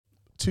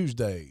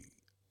Tuesday,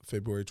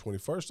 February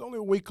 21st. Only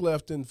a week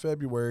left in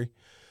February.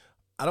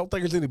 I don't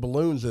think there's any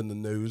balloons in the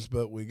news,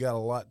 but we got a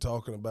lot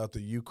talking about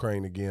the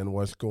Ukraine again,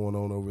 what's going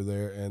on over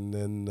there, and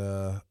then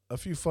a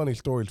few funny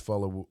stories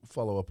follow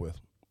up with.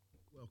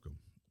 Welcome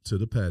to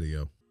the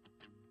patio.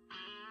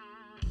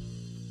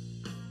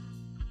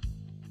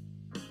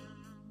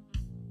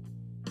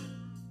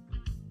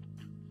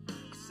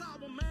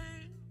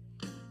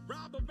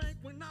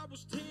 I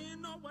was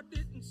 10, no, I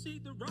didn't see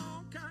the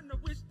wrong kind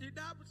of wish that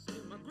I would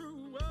see. I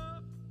grew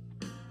up,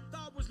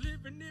 thought was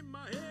living in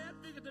my head,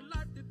 figured the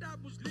life that I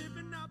was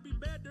living, I'd be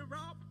better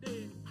off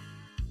dead.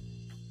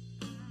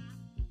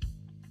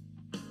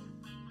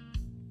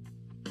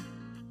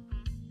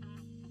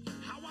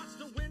 I watched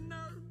the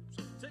winners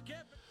take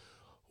every...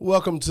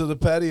 Welcome to the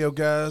patio,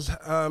 guys.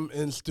 I'm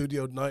in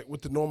studio tonight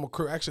with the normal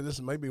crew. Actually, this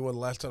may be one of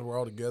the last times we're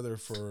all together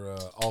for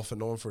off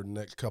and on for the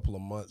next couple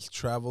of months.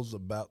 Travel's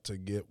about to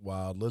get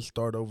wild. Let's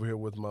start over here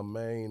with my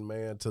main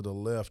man to the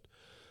left,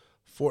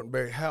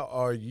 Fortenberry. How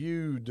are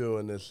you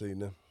doing this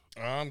evening?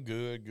 I'm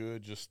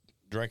good. Just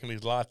drinking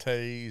these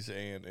lattes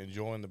and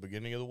enjoying the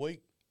beginning of the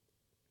week.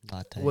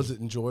 Latte. Was it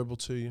enjoyable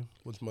to you?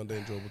 Was Monday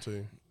enjoyable to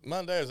you?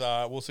 Monday is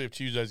all right. We'll see if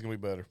Tuesday's going to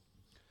be better.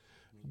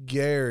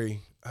 Gary,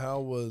 how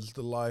was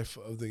the life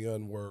of the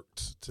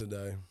unworked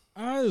today?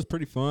 It was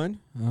pretty fun.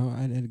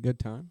 I had a good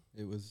time.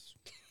 It was,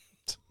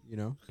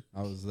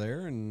 I was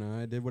there and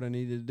I did what I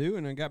needed to do,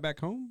 and I got back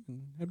home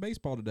and had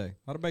baseball today.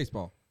 A lot of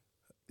baseball.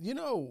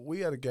 We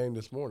had a game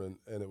this morning,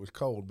 and it was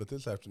cold, but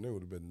this afternoon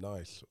would have been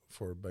nice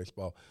for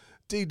baseball.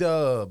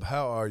 D-Dub,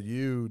 how are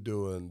you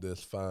doing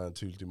this fine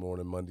Tuesday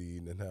morning, Monday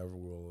evening, however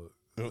we'll...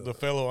 The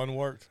fellow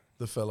unworked?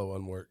 The fellow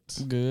unworked.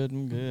 I'm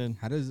good.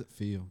 How does it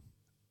feel?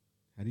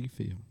 How do you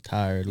feel?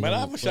 Tired. Man,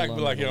 I wish I could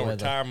be like,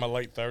 retire in my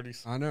late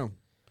 30s. I know.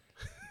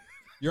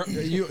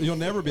 You'll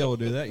never be able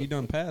to do that. You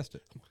done passed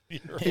it.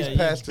 He's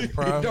past his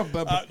prime.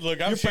 Look,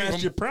 You're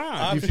past your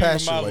prime. You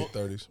passed your late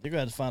 30s. You're going to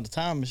have to find a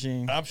time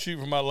machine. I'm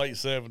shooting for my late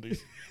 70s.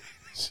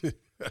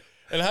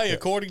 And hey,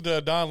 according to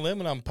Don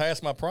Lemon, I'm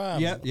past my prime.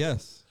 Yeah,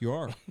 yes, you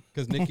are.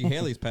 Because Nikki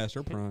Haley's past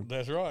her prime.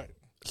 That's right.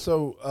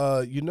 So,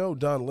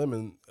 Don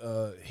Lemon,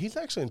 he's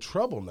actually in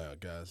trouble now,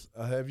 guys.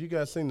 Have you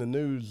guys seen the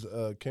news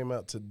came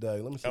out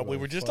today? Let me see. We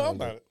were just talking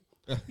about it.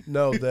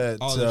 No, that...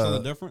 Oh, there's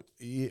something different?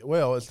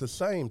 Well, it's the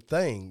same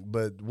thing,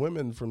 but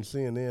women from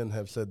CNN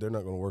have said they're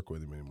not going to work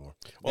with him anymore.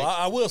 Well,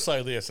 I will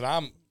say this,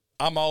 and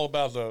I'm all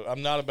about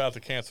I'm not about the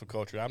cancel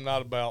culture. I'm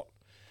not about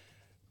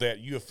that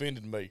you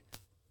offended me.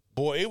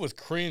 Boy, it was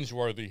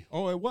cringeworthy.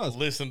 Oh, it was.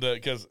 Listen to,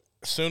 because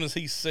as soon as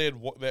he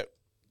said that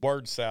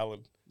word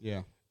salad,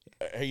 yeah,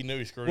 he knew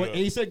he screwed up.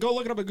 He said, go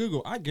look it up in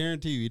Google. I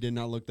guarantee you he did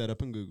not look that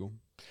up in Google.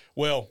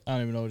 Well, I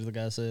don't even know what the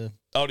guy said.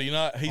 Oh, do you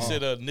not? He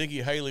said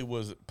Nikki Haley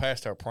was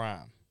past her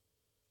prime.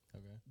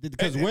 Okay.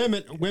 Because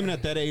women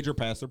at that age are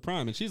past their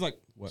prime. And she's like,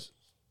 what?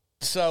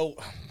 So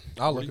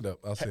I'll look it up.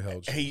 I'll see how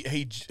old she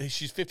is.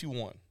 She's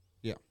 51.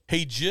 Yeah.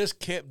 He just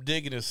kept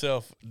digging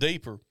himself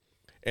deeper.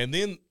 And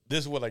then this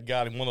is what I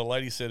got him. One of the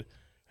ladies said,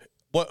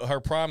 "What, her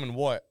prime and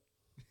what?"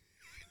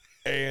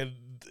 And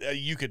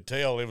you could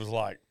tell it was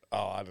like,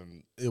 I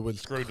didn't. It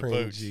was screw the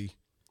cringy.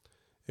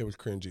 It was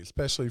cringy,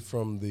 especially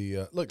from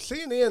the look.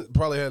 CNN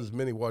probably has as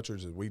many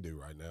watchers as we do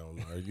right now on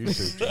our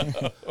YouTube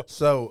channel.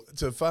 So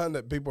to find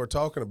that people are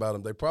talking about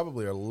them, they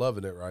probably are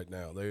loving it right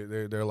now.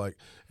 They're like,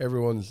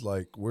 everyone's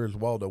like, "Where's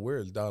Waldo? Where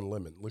is Don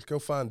Lemon? Let's go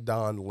find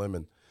Don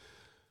Lemon,"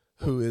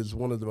 who is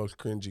one of the most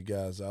cringy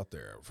guys out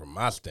there from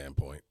my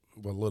standpoint.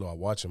 What little I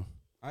watch him.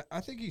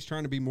 I think he's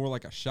trying to be more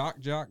like a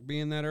shock jock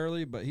being that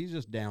early, but he's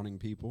just downing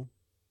people.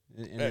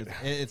 And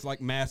it's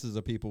like masses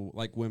of people,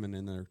 like women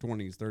in their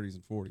 20s, 30s,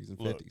 and 40s, and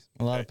 50s.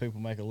 A lot of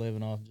people make a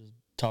living off just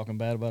talking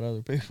bad about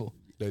other people.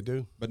 They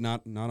do. But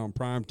not on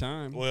prime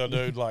time. Well,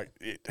 dude, like,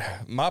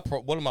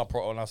 one of my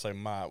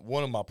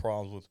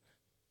problems with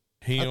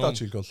him. I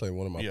thought you were going to say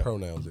one of my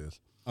pronouns is.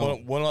 One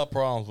of my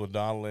problems with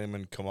Don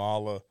Lemon,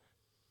 Kamala,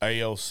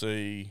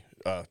 AOC,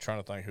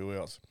 trying to think who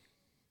else.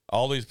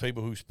 All these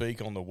people who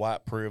speak on the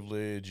white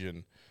privilege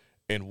and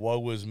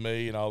woe is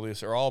me and all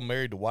this are all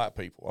married to white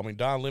people. I mean,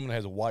 Don Lemon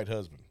has a white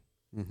husband,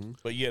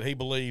 but yet he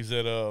believes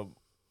that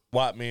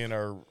white men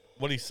are,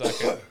 what do you say,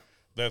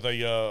 that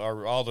they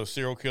are, all the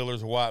serial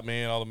killers are white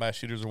men, all the mass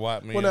shooters are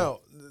white men. Well, now,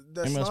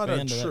 that's not That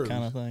untrue.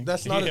 kind of thing.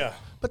 That's not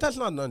but that's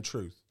not an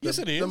untruth. Yes,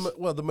 it is.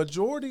 The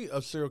majority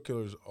of serial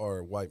killers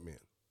are white men.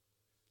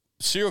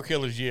 Serial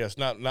killers, yes,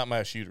 not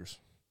mass shooters.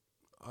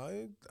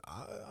 I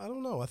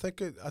don't know. I think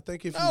if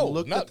you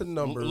look at the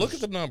numbers. Look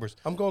at the numbers.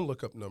 I'm going to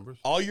look up numbers.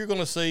 All you're going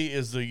to see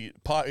is I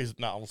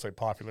won't say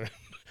popular,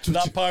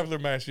 not popular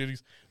mass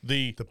shootings,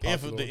 the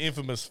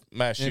infamous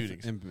mass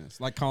shootings.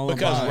 Infamous. Like Columbine.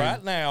 Because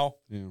right now,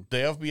 the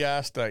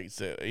FBI states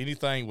that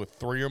anything with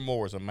 3 or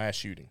more is a mass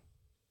shooting.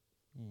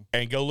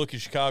 And go look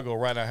at Chicago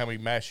right now, how many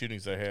mass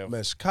shootings they have.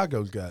 Man,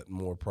 Chicago's got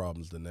more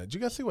problems than that. Did you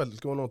guys see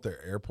what's going on with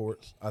their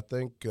airports? I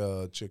think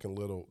Chicken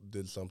Little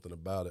did something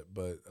about it,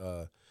 but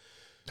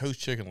who's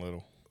Chicken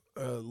Little?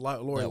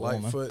 Lori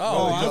Lightfoot.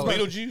 Oh,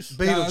 Beetlejuice.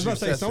 I was about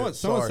to say, someone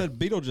said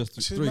Beetlejuice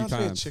She 3 reminds me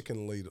of times.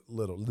 Chicken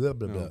Little.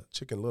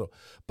 Chicken Little.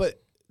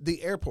 But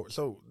the airport.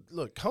 So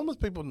look, homeless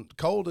people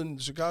cold in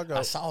Chicago.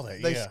 I saw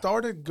that. They yeah.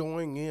 started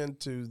going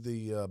into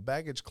the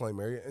baggage claim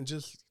area and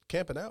just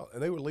camping out,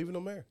 and they were leaving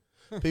them there.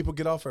 People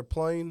get off their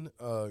plane,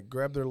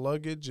 grab their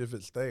luggage if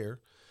it's there,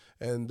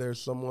 and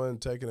there's someone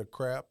taking a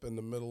crap in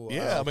the middle of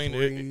Yeah, I mean,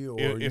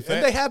 and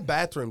they have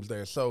bathrooms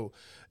there. So,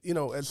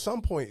 at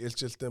some point, it's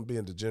just them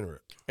being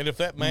degenerate. And if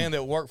that man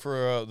that worked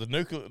for the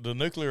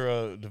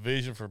nuclear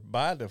division for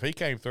Biden, if he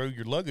came through,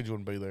 your luggage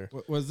wouldn't be there.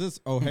 Was this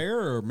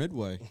O'Hare or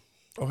Midway?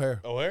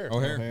 O'Hare. O'Hare.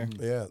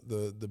 Yeah,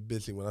 the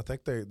busy one. I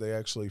think they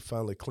actually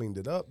finally cleaned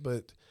it up,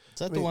 but Is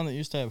that the one that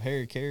used to have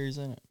Harry Carey's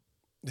in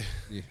it?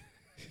 Yeah.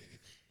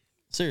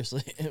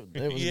 Seriously,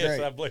 it was Yes,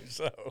 great. I believe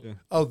so. Yeah.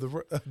 oh the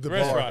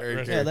Restaurant,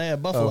 bar. Yeah, they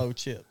had buffalo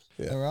chips.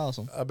 Yeah. They were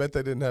awesome. I bet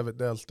they didn't have it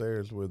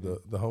downstairs where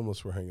the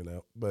homeless were hanging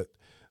out, but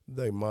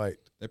they might.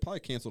 They probably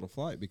canceled a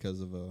flight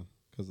because of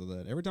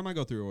that. Every time I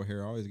go through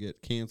O'Hare, I always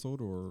get canceled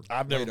or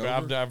I've laid never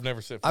over. I've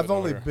never set foot I've in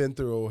only O'Hare. been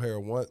through O'Hare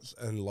once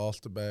and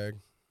lost a bag,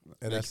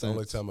 and Makes that's the only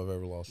sense. time I've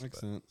ever lost Makes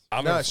a bag. sense.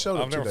 I've No, never, it showed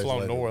up I've 2 never days flown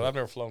later. north. I've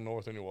never flown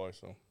north anyway.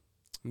 So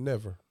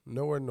Never,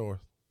 nowhere north.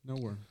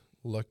 Nowhere.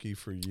 Lucky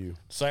for you.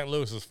 St.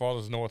 Louis is as far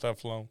as north I've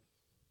flown.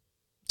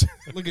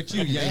 Look at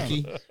you,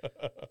 Yankee.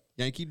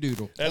 Yankee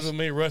Doodle. That's when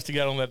me and Rusty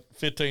got on that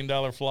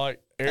 $15 flight.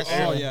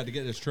 Oh, yeah, to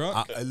get his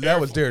truck. That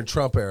was during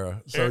Trump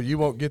era, so you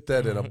won't get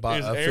that in a It's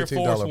Air $15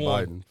 Force One.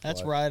 Biden.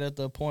 That's flight. right at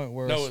the point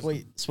where No,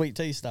 it's- sweet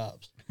tea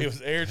stops. It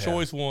was Air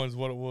Choice One is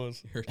what it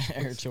was.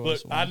 Air choice.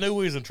 Look, I knew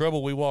we was in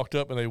trouble. We walked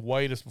up and they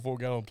weighed us before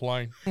we got on the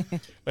plane.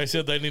 They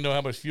said they didn't know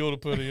how much fuel to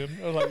put in.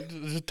 I was like,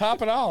 just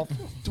top it off.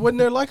 Wasn't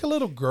there like a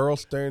little girl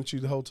staring at you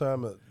the whole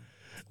time?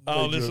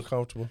 Oh, Made you this-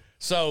 uncomfortable.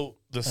 So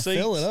the seats.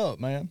 Fill it up,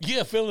 man.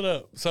 Yeah, fill it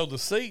up. So the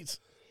seats,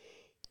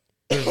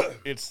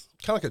 it's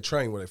Kind of like a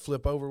train where they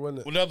flip over, wasn't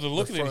it? well, no, they're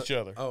looking at front- each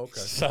other. Oh, okay.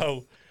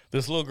 So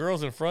this little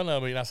girl's in front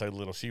of me, and I say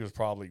little. She was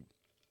probably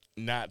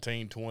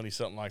 19, 20,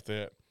 something like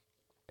that,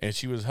 and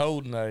she was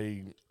holding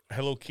a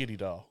Hello Kitty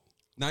doll.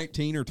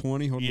 19 or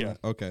 20? Hold Yeah. on.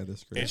 Okay,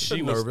 that's great. And She's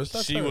she was nervous.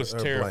 That's she her, was her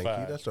terrified.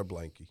 Blankie. That's her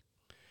blankie.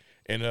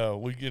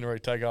 And we getting ready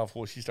to take off.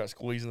 Well, she starts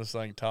squeezing this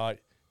thing tight,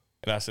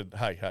 and I said,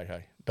 "Hey,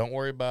 don't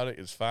worry about it.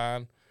 It's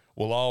fine.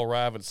 We'll all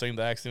arrive at the scene of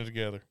the accident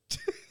together."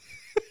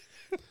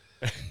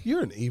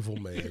 You're an evil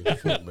man.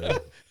 man.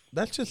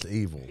 That's just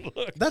evil.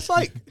 That's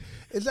like,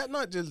 is that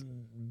not just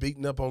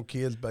beating up on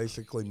kids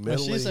basically When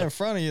mentally? she's in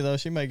front of you, though,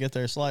 she may get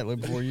there slightly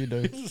before you do.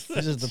 It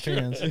just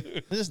depends.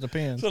 It just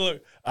depends. So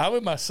look, I'm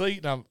in my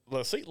seat, and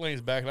the seat leans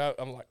back, and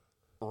I'm like,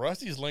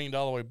 Rusty's leaned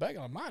all the way back,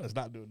 and mine is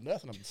not doing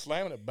nothing. I'm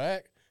slamming it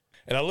back,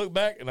 and I look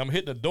back, and I'm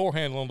hitting the door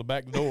handle on the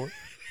back door.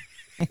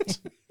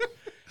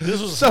 This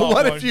was a so small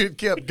what plane. if you had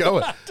kept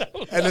going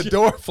and the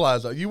door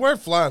flies out? You weren't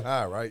flying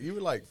high, right? You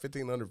were like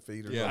 1,500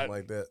 feet or something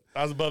like that.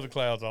 I was above the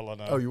clouds, all I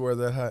know. Oh, you were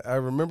that high. I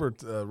remember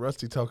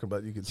Rusty talking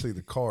about you could see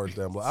the cars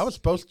down below. I was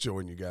supposed to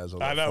join you guys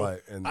on I that know. flight.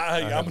 And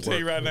I'm had going to tell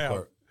you work right in the now,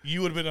 car.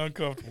 you would have been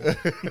uncomfortable.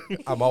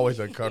 I'm always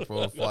uncomfortable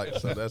on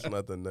flights, so that's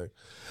nothing new.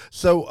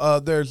 So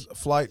there's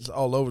flights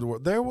all over the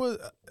world. There was,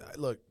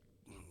 look,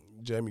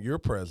 Jamie, you're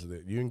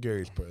president. You and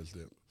Gary's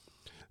president.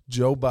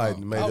 Joe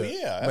Biden made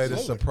a absolutely.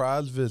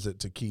 surprise visit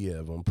to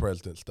Kiev on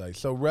President's Day.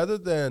 So rather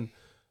than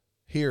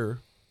here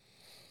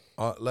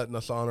letting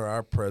us honor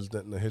our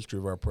president and the history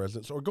of our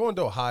presidents, or going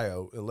to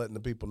Ohio and letting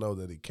the people know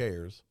that he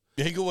cares.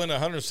 He go in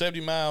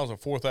 170 miles or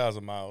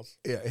 4,000 miles.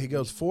 Yeah, he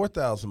goes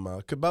 4,000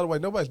 miles. 'Cause, by the way,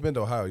 nobody's been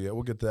to Ohio yet.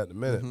 We'll get to that in a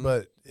minute.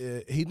 But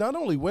he not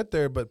only went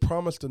there, but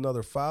promised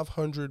another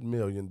 $500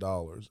 million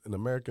in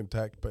American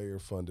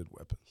taxpayer-funded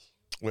weapons.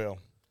 Well,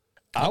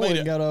 I made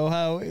wouldn't go to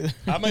Ohio either.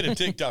 I made a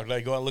TikTok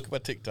today. Go out and look at my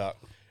TikTok.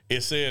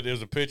 It said there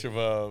was a picture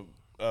of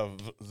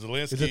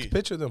Zelensky. Is it the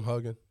picture of them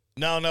hugging?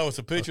 No, it's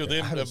a picture Okay, I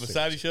of them haven't seen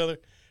beside it. each other.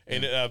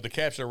 And the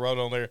caption I wrote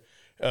on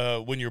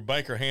there, when your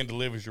banker hand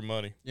delivers your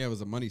money. Yeah, it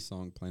was a money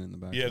song playing in the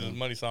background. Yeah, there's a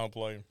money song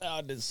playing. I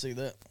didn't see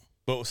that.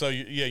 But so,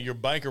 your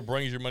banker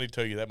brings your money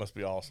to you. That must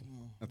be awesome.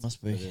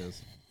 Must be. It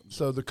is.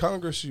 So the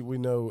Congress, we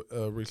know,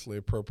 recently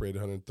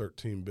appropriated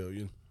 $113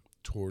 billion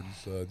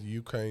towards the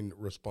Ukraine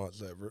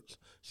response efforts.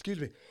 Excuse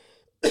me.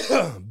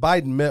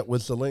 Biden met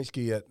with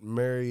Zelensky at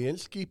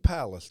Mariinsky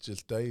Palace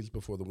just days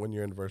before the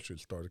one-year anniversary of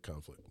the start of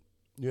conflict.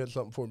 You had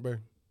something for it, Barry?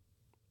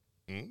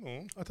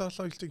 Mm-hmm. I thought I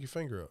saw you stick your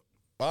finger up.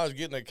 I was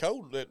getting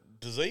that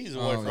disease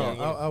away Oh, from yeah.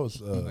 him. I was.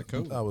 That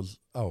COVID.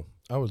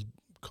 I was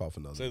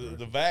coughing on So it.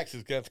 the vax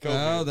has got the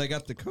COVID. Oh, they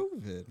got the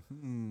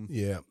COVID.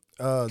 Yeah.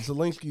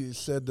 Zelensky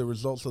said the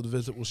results of the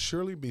visit will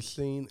surely be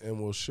seen and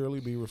will surely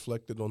be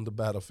reflected on the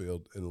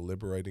battlefield in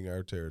liberating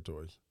our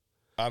territories.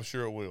 I'm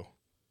sure it will.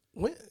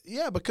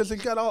 Yeah, because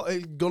it's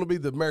going to be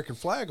the American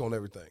flag on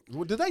everything.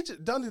 Well, did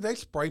they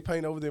spray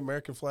paint over the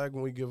American flag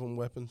when we give them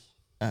weapons?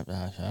 I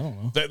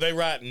don't know. They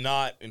write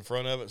 "not" in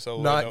front of it,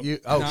 so Not you.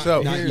 Oh, Not-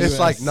 so not it's US.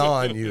 like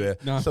non-U.S.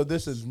 No. So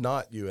this is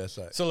not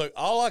USA. So look,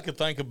 all I could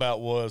think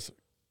about was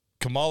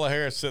Kamala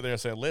Harris sitting there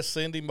and saying, "Let's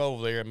send him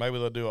over there, and maybe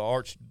they'll do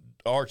an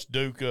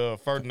Archduke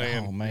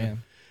Ferdinand, Oh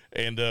man.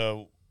 and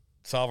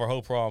solve our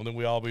whole problem. Then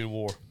we all be in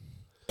war."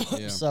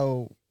 Yeah.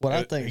 So what I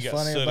He think is got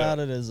funny set about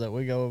up. it is that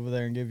we go over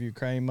there and give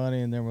Ukraine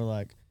money, and then we're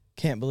like,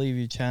 can't believe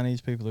you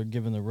Chinese people are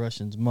giving the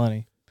Russians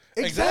money.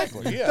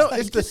 Exactly, yeah. No,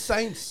 it's the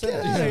same Get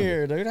sentence. out of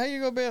here, dude. How you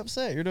going to be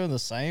upset? You're doing the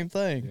same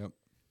thing.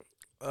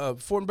 Yep.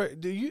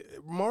 Fortenberry,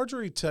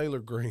 Marjorie Taylor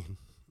Greene?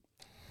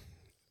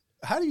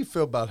 How do you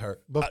feel about her?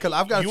 Because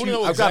I've got you wanna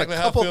know I've got a exactly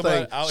how I couple feel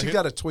about things. it? She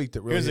got a tweet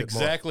that really Here's hit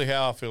exactly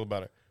how I feel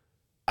about her.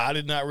 I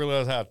did not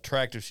realize how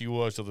attractive she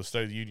was to the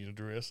State of the Union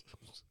address.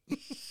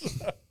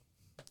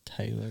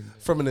 Taylor.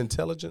 from an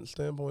intelligence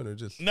standpoint, or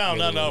just No,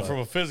 like, from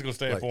a physical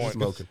standpoint.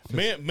 smoking.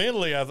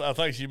 Mentally, I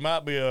think she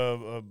might be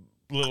a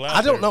little out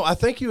I don't there. know. I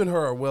think you and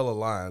her are well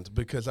aligned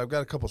because I've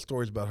got a couple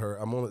stories about her.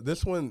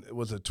 This one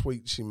was a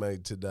tweet she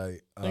made today.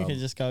 I think he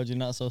just called you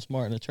not so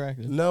smart and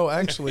attractive. No,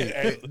 actually,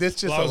 this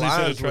just long as he said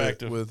aligns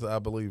attractive. with I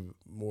believe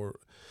more.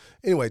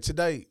 Anyway,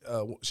 today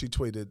she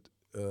tweeted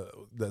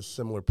that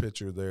similar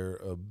picture there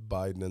of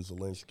Biden and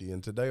Zelensky.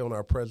 And today on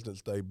our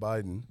President's Day,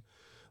 Biden,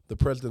 the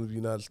President of the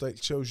United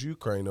States, chose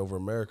Ukraine over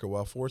America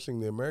while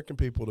forcing the American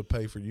people to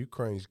pay for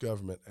Ukraine's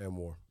government and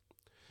war.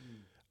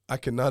 I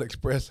cannot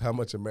express how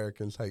much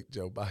Americans hate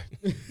Joe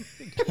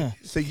Biden.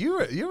 See, you're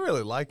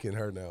really liking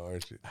her now,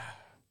 aren't you?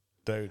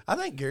 Dude. I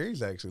think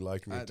Gary's actually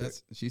liking her too.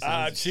 She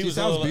sounds, she she was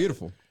a sounds little-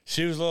 beautiful.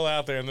 She was a little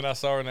out there, and then I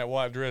saw her in that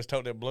white dress,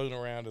 toting that balloon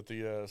around at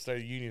the State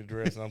of the Union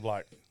address, and I'm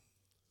like,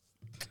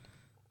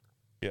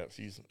 yeah,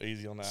 she's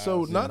easy on the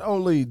So eyes. not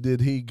only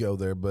did he go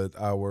there, but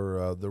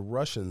the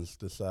Russians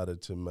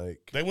decided to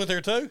make. They went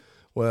there too?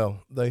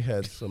 Well, they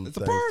had some It's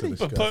a things party.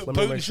 to discuss. But Let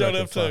me Putin make sure I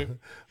showed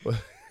can up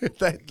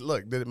find-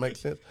 Look, did it make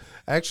sense?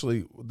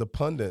 Actually, the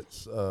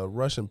pundits,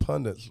 Russian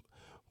pundits,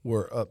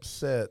 were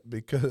upset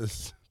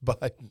because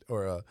Biden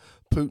or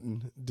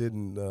Putin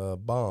didn't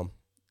bomb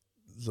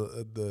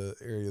the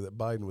area that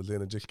Biden was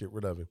in and just get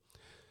rid of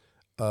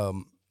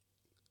him.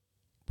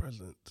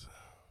 President.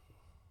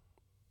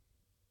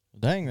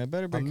 Dang, they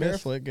better I be missed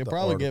careful. It could the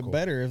probably article. get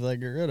better if they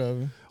get rid of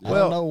him. I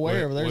Well, don't know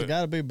where, but there's wait.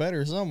 got to be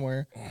better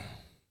somewhere.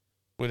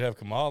 We'd have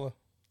Kamala.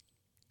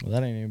 Well,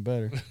 that ain't even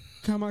better.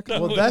 Come on.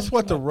 Well, that's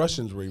what the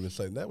Russians were even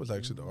saying. That was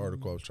actually the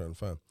article I was trying to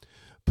find.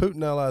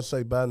 Putin allies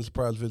say Biden's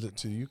surprise visit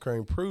to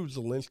Ukraine proves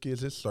Zelensky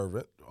is his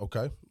servant.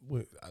 Okay.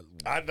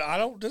 I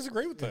don't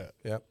disagree with that.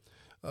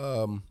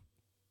 Yeah.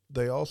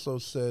 They also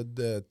said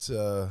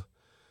that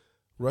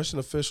Russian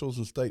officials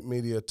and state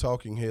media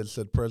talking heads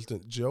said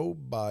President Joe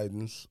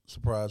Biden's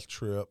surprise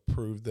trip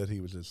proved that he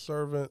was his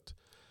servant.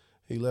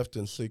 He left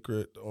in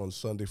secret on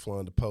Sunday,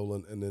 flying to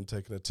Poland, and then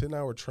taking a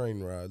 10-hour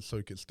train ride so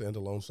he could stand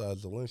alongside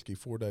Zelensky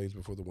 4 days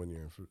before the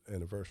 1-year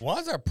anniversary. Why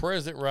is our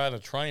president riding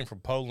a train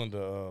from Poland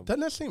to Doesn't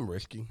that seem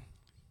risky?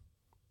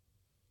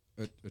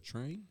 A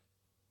train?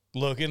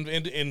 look,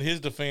 in his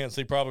defense,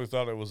 he probably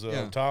thought it was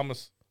Yeah.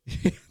 Thomas.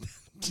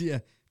 Yeah.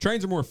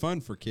 Trains are more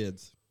fun for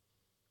kids.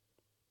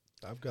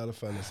 I've got to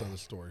find this other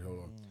story. Hold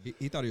on.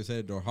 He thought he was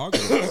headed to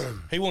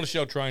Hogwarts. He wanted to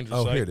show trains are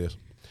Oh, safe. here it is.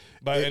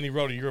 And he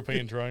rode a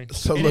European train.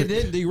 So And look, it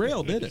didn't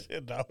derail, did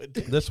it? No, it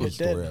didn't. this was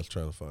the It story didn't. I was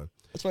trying to find.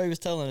 That's why he was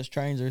telling us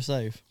trains are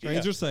safe.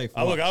 Trains are safe.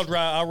 Oh, look, Watch.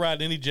 I'll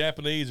ride any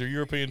Japanese or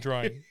European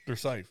train. They're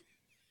safe.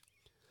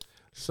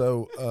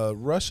 So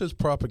Russia's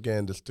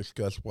propagandists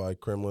discuss why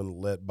Kremlin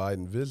let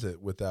Biden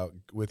visit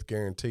with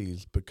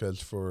guarantees because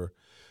for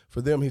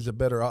them he's a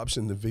better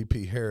option than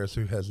VP Harris,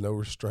 who has no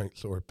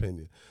restraints or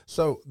opinion.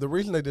 So the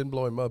reason they didn't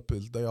blow him up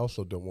is they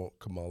also don't want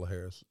Kamala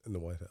Harris in the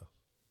White House.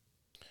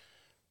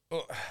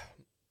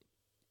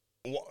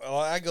 Well,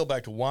 I go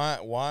back to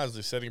why is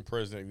the sitting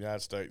president of the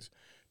United States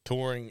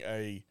touring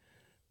a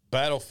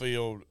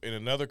battlefield in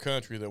another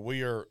country that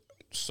we are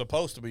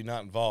supposed to be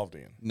not involved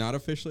in? Not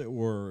officially at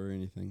war or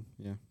anything.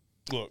 Yeah.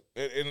 Look,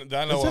 and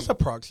I know Is this a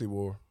proxy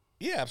war?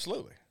 yeah,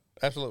 absolutely,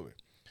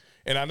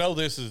 and I know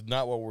this is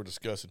not what we're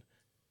discussing,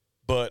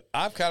 but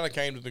I've kind of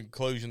came to the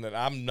conclusion that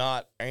I'm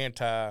not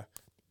anti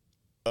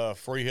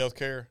free health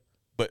care.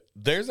 But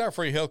there's our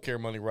free health care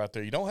money right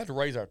there. You don't have to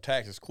raise our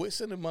taxes. Quit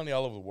sending money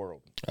all over the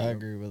world. I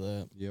agree with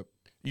that. Yep.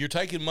 You're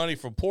taking money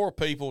from poor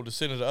people to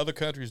send it to other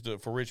countries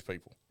for rich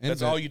people. And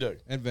That's all you do.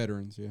 And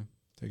veterans, yeah.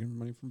 Taking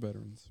money from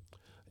veterans.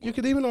 You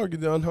could even argue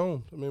the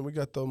unhomed. I mean, we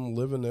got them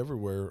living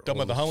everywhere.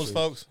 Talking about the homeless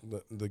folks?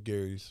 The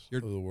Garys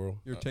of the world.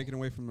 You're taking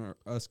away from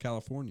us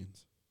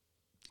Californians.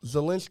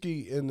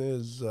 Zelensky in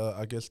his,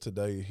 I guess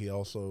today he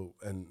also,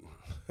 and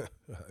I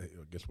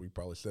guess we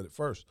probably said it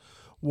first,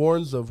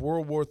 warns of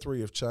World War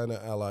III if China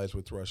allies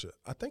with Russia.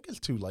 I think it's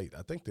too late.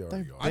 I think they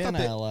already are. I thought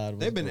Been allied.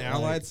 They've been with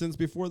allied since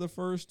before the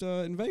first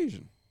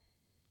invasion.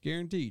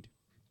 Guaranteed.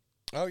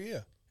 Oh,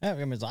 yeah. I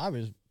mean, it's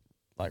obvious.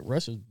 Like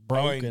Russia's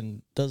broke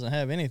and doesn't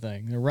have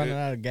anything. They're running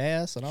out of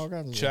gas and all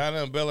kinds of stuff.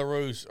 China and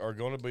Belarus are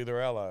going to be their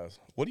allies.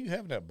 What do you have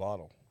in that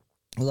bottle?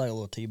 It's like a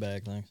little tea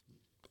bag thing.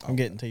 I'm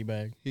getting tea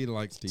bag. He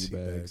likes tea Tea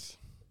bags. bags.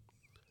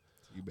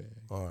 Tea bags.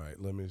 All right,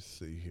 let me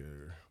see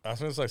here. I was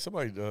going to say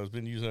somebody has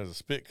been using it as a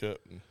spit cup.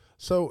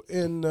 So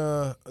in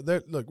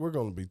look, we're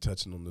going to be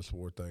touching on this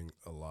war thing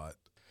a lot.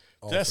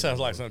 That sounds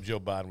like something Joe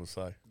Biden would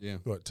say. Yeah.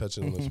 What,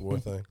 touching on this war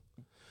thing.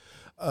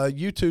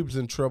 YouTube's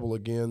in trouble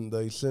again.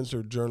 They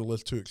censored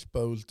journalists who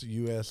exposed the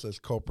U.S. as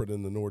culprit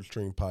in the Nord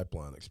Stream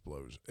pipeline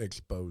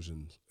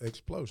explosions.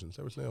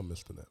 There was now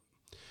missed in that.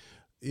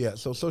 Yeah,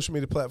 so social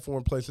media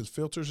platform places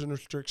filters and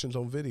restrictions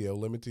on video,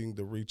 limiting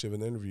the reach of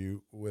an interview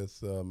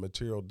with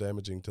material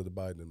damaging to the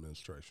Biden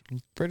administration.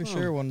 Pretty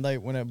sure when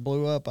it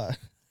blew up, I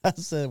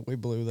said we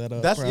blew that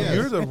up. That's probably.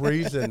 you're the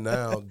reason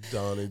now,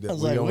 Donnie, that I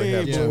was we like, only we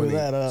have blew 20,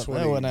 that up. 20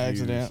 That wasn't an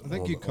views accident. I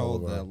think on you all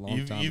called of our- that a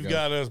long time You've ago.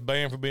 got us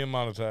banned for being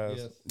monetized.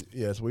 Yes.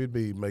 Yes, we'd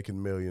be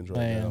making millions right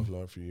Damn. now if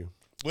not for you.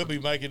 We'll be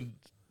making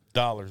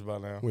dollars by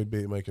now. We'd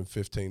be making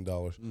 $15.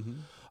 Mm-hmm.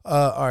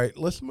 All right,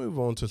 let's move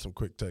on to some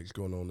quick takes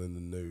going on in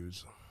the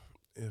news.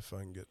 If I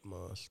can get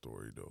my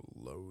story to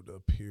load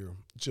up here.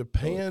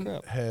 Japan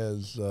crap.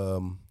 has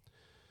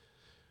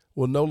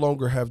will no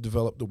longer have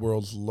developed the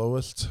world's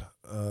lowest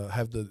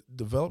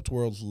developed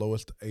world's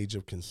lowest age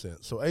of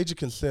consent. So age of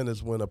consent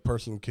is when a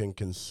person can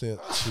consent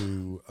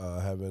to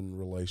having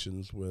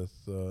relations with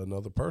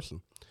another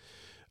person.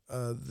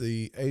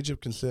 The age of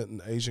consent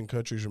in Asian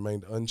countries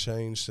remained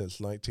unchanged since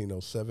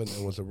 1907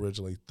 and was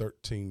originally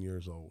 13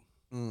 years old.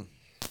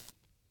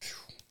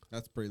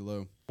 That's pretty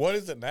low. What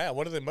is it now?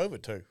 What do they move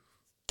it to?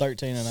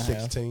 13 and a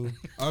half. 16.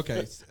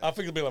 Okay. I think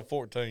it'll be like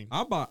 14.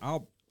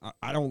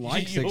 I don't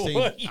like You 16.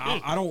 what?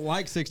 I don't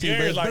like 16, but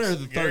Gary it's likes, better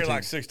than Gary 13.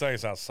 likes 16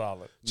 sounds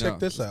solid. Check No,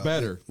 this it's out.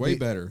 better. Way The-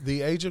 better.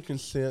 The age of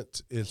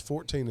consent is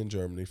 14 in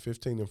Germany,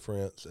 15 in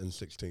France, and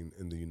 16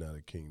 in the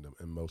United Kingdom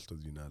and most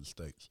of the United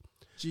States.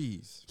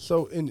 Jeez.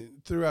 So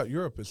throughout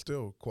Europe, it's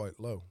still quite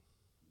low.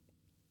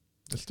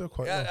 It's still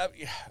quite low.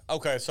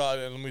 Okay, so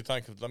let me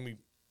think.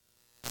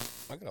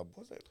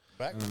 What's it?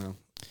 Back? I don't know.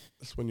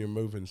 That's when you're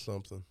moving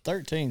something.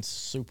 13's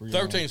super young.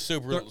 13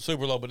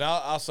 super low. But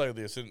now I'll say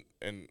this: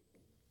 in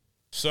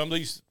some of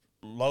these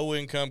low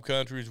income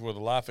countries where the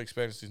life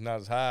expectancy is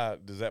not as high,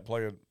 does that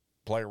play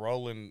a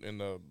role in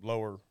the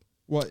lower?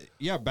 Well,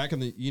 yeah, back in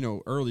the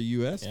early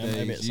U.S. Yeah,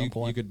 maybe days, at some you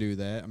point. could do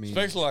that. I mean,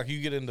 Especially like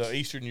you get into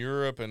Eastern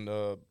Europe and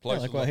Yeah,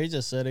 places like what he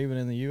just said, even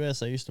in the U.S.,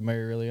 they used to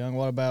marry really young.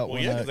 What about Well,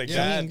 when yeah, 'cause they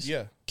died. kings,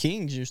 Yeah,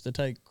 kings used to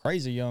take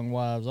crazy young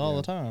wives all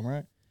the time,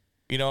 right?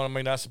 you know what I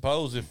mean. I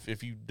suppose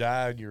if you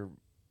died in your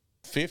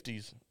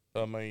 50s,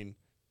 I mean,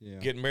 yeah,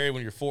 getting married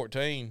when you're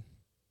 14,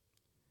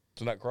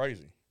 it's not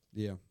crazy.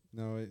 yeah.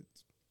 No,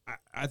 it's.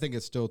 I think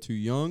it's still too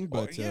young,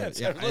 Well, but yeah, it's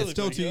it's absolutely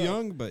still too too young.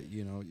 young. But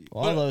you know,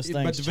 Well, all those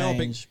things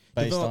developing change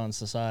based on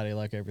society,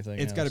 like everything.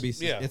 It's got to be.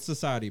 Yeah. It's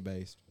society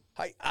based.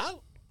 Hey,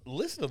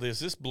 listen to this.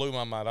 This blew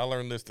my mind. I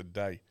learned this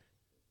today.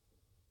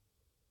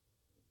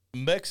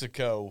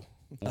 Mexico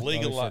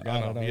legalized.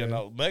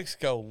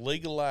 Mexico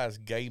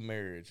legalized gay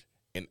marriage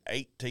in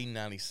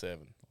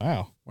 1897.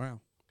 Wow. Wow.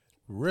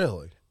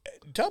 Really?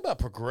 Talk about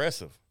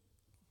progressive.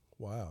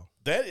 Wow.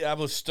 That I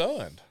was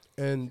stunned.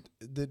 And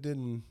that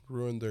didn't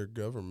ruin their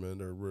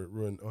government or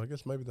ruin. Oh, I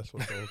guess maybe that's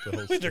what the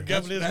whole. Their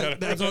government is gonna-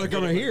 That's what they're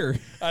going to hear.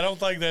 I don't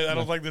think that. I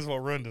don't think this will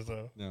ruin us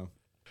though. No.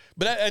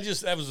 But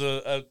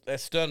that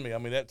stunned me. I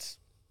mean, that's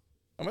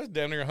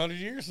damn near 100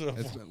 years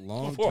It's been a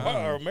long before time.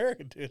 our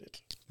America did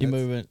it. You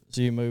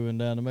moving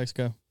down to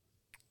Mexico?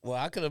 Well,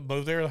 I could have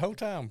moved there the whole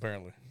time.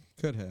 Apparently,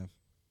 Could have.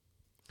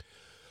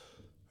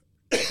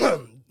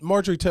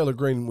 Marjorie Taylor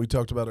Greene, we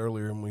talked about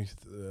earlier, and we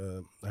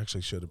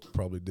actually should have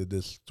probably did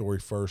this story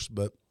first,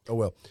 but oh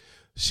well.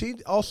 She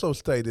also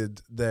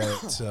stated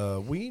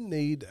that we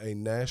need a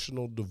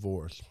national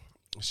divorce.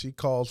 She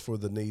calls for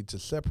the need to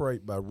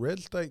separate by red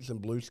states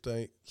and blue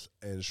states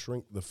and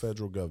shrink the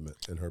federal government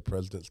in her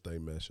President's Day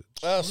message.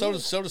 so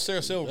does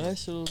Sarah Silverman.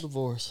 National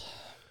divorce.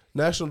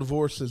 National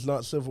divorce is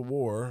not civil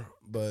war,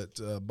 but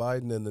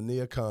Biden and the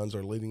neocons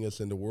are leading us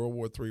into World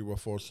War III. We're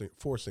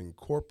forcing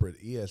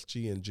corporate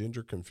ESG and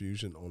gender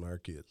confusion on our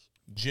kids.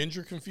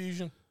 Ginger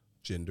confusion.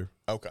 Gender.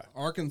 Okay.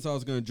 Arkansas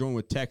is going to join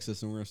with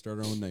Texas, and we're going to start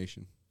our own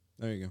nation.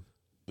 There you go.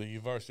 The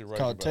University of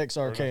Called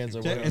Texarkana.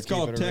 It's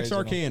called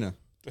Texarkana.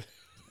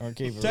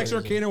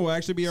 Texarkana will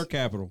actually be our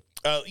capital.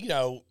 You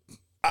know,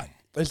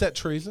 Is that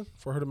treason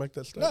for her to make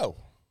that statement? no.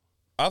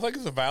 I think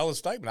it's a valid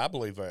statement. I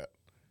believe that.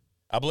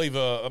 I believe.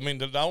 I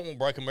mean, I don't want to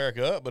break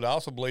America up, but I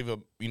also believe.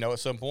 At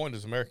some point,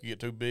 does America get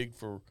too big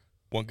for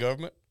one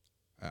government?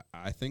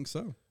 I think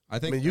so. I I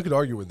think. mean, you could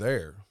argue with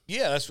there.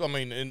 Yeah, that's. I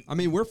mean,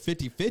 we're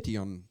 50-50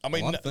 on a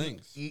lot of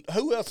things.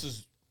 Who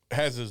else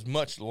has as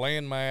much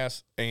land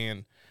mass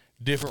and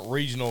different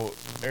regional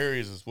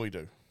areas as we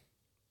do?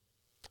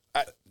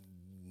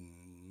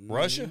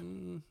 Russia?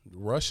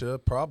 Russia,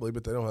 probably,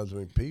 but they don't have as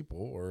many people,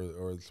 or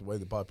it's the way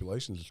the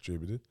population's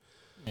distributed.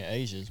 Yeah,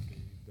 Asia's,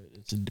 but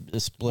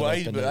it's split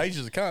Well, up. But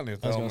Asia's a continent.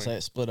 I was though, going to say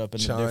it's split up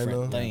into China.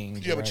 different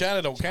things. Yeah, but right?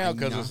 China don't count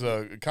because it's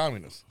a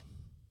communist.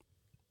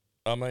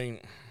 I mean,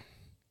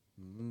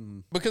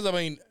 because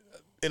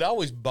it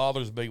always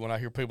bothers me when I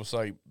hear people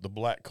say the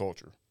black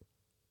culture.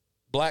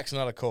 Black's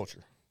not a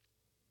culture.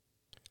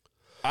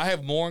 I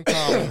have more in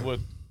common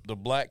with the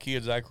black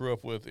kids I grew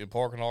up with in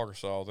Parkin,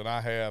 Arkansas, than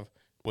I have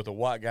with a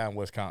white guy in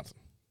Wisconsin.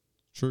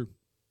 True.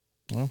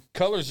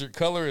 Color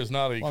is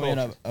not a Well, culture.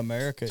 I mean,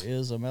 America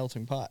is a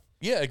melting pot.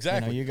 Yeah,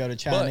 exactly. You go to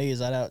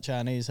Chinese. I doubt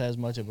China has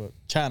much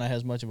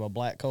of a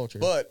black culture.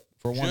 But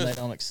for one, they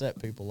don't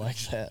accept people like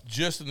that.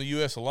 Just in the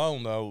U.S.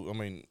 alone, though, I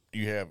mean,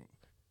 you have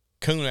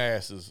coon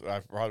asses.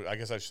 I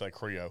guess I should say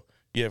Creole.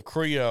 You have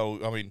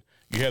Creole. I mean,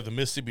 You have the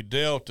Mississippi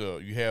Delta.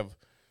 You have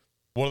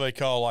what do they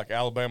call like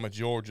Alabama,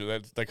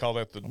 Georgia? They call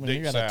that the deep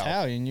you got South.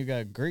 Italian, you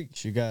got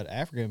Greeks, you got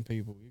African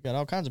people, you got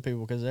all kinds of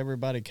people because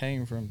everybody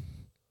came from.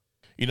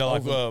 You know,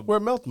 like we're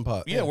a melting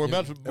pot. yeah, we're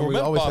melting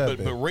pot,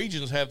 but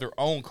regions have their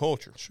own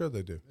culture. Sure,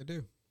 they do. They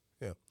do.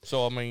 Yeah.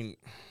 So I mean,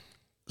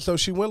 so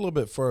she went a little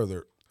bit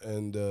further,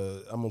 and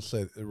I'm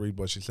gonna read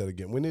what she said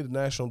again. We need a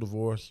national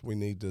divorce. We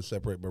need to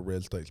separate by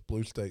red states.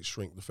 Blue states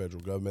shrink the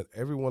federal government.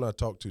 Everyone I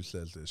talk to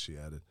says this. She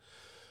added.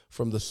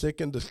 From the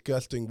sick and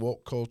disgusting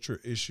woke culture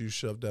issues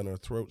shoved down our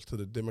throats to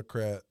the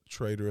Democrat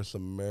traitorous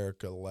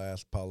America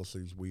last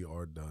policies, we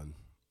are done.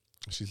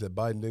 She said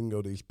Biden didn't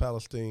go to East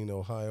Palestine,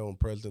 Ohio on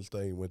President's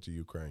Day. He went to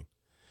Ukraine.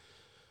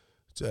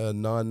 It's a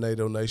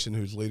non-NATO nation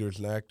whose leader is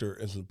an actor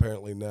and is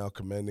apparently now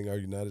commanding our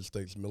United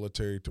States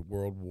military to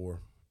world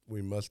war.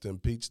 We must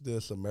impeach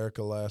this.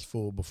 America last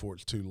fool before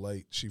it's too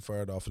late. She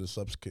fired off in a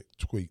subsequent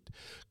tweet.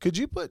 Could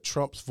you put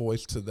Trump's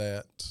voice to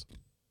that?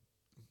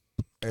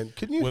 And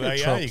can you With hear AI,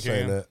 Trump you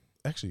saying can. that?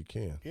 Actually, you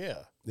can. yeah.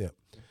 Yeah.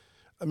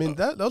 I mean,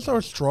 those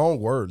are strong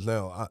words.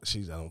 Now, I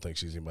don't think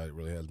she's anybody that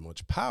really has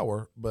much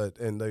power,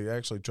 and they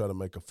actually try to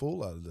make a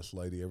fool out of this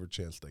lady every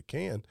chance they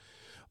can.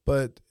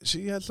 But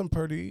she had some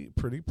pretty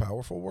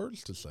powerful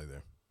words to say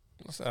there.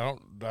 I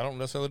don't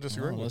necessarily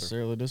disagree I don't with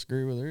necessarily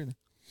disagree with her either.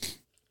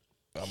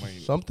 her. I mean,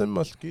 Something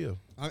must give.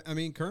 I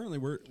mean, currently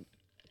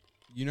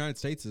United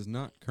States is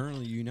not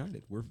currently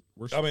united. We're.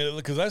 I mean,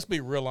 because let's be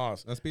real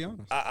honest. Let's be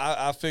honest.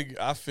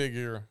 I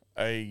figure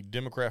a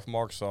Democrat from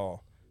Arkansas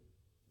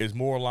is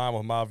more aligned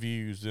with my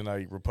views than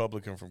a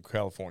Republican from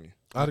California.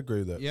 I'd agree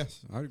with that.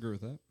 Yes, I'd agree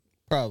with that.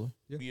 Probably.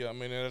 Yeah, I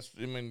mean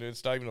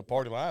it's not even a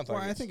party line thing.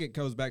 Well, I think it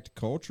goes back to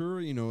culture,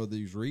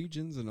 these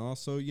regions, and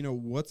also, we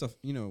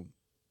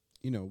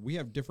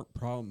have different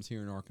problems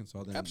here in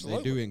Arkansas than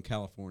they do in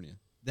California.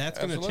 That's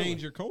going to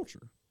change your culture.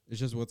 It's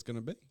just what's going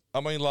to be.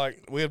 I mean,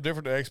 like we have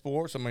different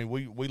exports. I mean,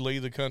 we lead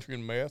the country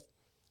in meth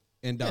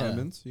And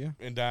diamonds,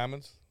 and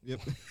diamonds. Yep.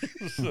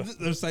 They're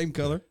the same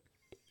color.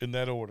 In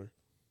that order.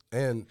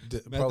 And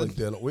probably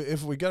dental.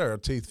 If we got our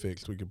teeth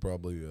fixed, we could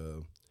probably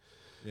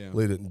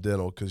lead it in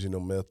dental because,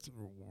 meth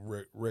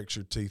wrecks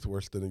your teeth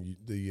worse than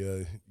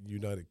the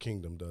United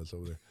Kingdom does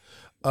over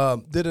there.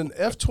 Did an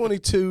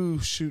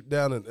F-22 shoot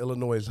down an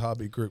Illinois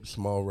hobby group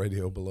small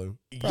radio balloon?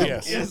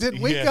 Yes. Did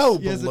we Yes. go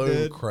Yes, it balloon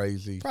did.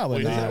 crazy? Probably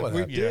We not. did. What We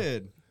happened?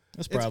 did.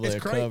 It's probably it's a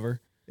great.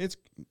 cover. It's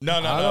No,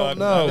 I don't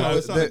know. no,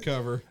 it's not That- a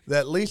cover.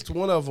 At least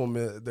one of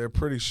them, they're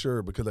pretty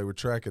sure because they were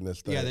tracking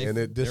this thing, Yeah, and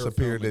it they were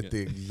disappeared filming at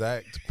the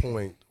exact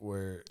point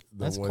where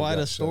the That's one quite got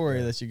a shut story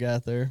down. that you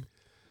got there.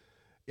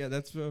 Yeah,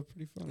 that's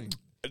pretty funny.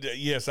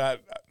 Yes,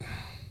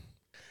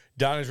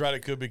 Donnie's right.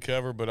 It could be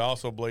covered, but I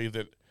also believe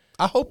that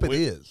I hope it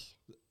is.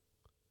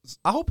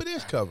 I hope it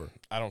is covered.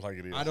 I don't think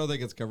it is. I don't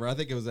think it's cover. I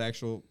think it was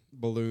actual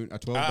balloon, a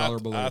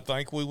 $12 balloon. I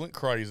think we went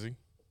crazy.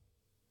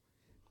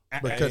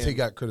 Because he And-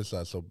 got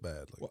criticized so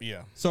badly.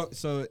 Yeah.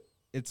 So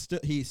it's still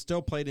he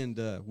still played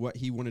into what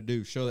he wanted to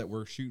do, show that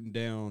we're shooting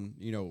down,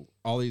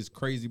 all these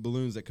crazy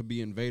balloons that could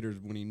be invaders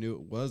when he knew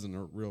it wasn't a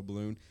real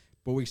balloon.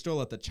 But we still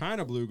let the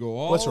China blue go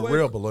all What's the a way.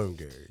 real balloon,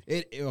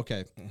 Gary?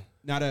 Okay,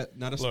 not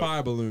a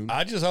spy balloon.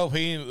 I just hope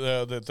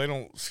that they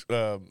don't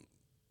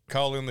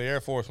call in the Air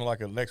Force on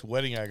like a next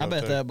wedding I go I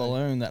bet to. that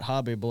balloon, that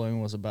hobby balloon,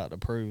 was about to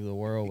prove the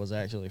world was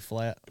actually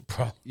flat.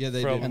 Yeah,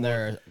 they Probably. did.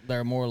 And there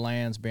are more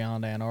lands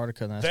beyond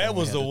Antarctica. And that's That why we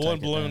was had the to one take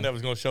it balloon down. that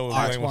was going to show the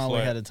That's land why was we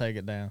flat. had to take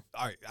it down.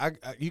 All right,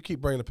 you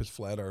keep bringing up his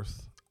flat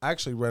Earth. I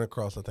actually ran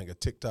across, I think, a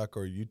TikTok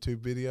or a YouTube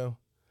video.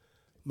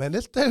 Man,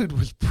 this dude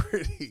was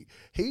pretty.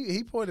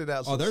 He pointed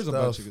out some there's a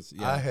stuff bunch of good-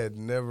 yeah. I had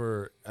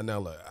never. I know,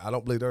 look, I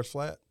don't believe the Earth's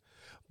flat,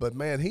 but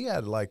man, he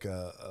had like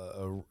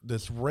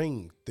this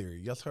ring theory.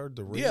 You guys heard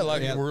the ring? Yeah,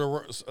 like Yeah.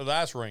 the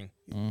ice ring.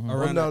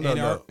 Around no.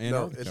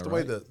 Antarctica, It's the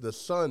way right? the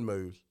sun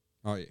moves.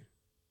 Oh yeah.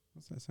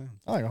 What's that sound?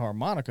 I like a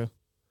harmonica.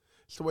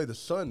 It's the way the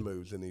sun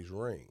moves in these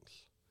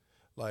rings,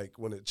 like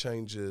when it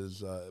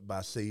changes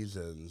by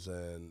seasons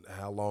and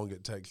how long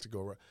it takes to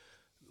go around.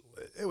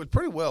 It was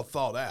pretty well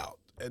thought out.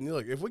 And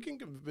look, if we can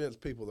convince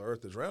people the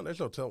Earth is round, there's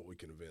no telling we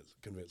can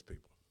convince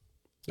people.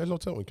 There's no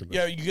telling we can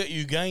convince. Yeah,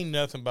 you gain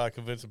nothing by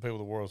convincing people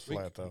the world's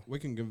flat, though. We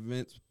can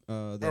convince.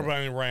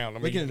 Everybody around. I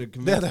We mean, can Yeah,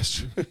 convince. that's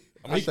true.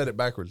 I said it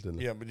backwards, didn't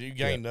I? yeah, but you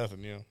gain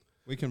nothing, yeah.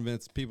 We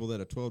convince people that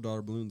a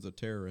 $12 balloon's a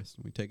terrorist,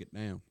 and we take it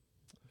down.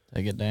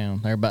 Take it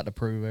down. They're about to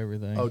prove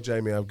everything. Oh,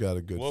 Jamie, I've got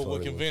a good. Well, funny we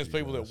one convinced for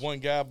you people that guys. one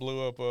guy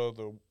blew up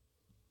the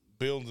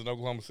buildings in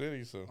Oklahoma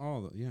City.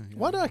 So Yeah.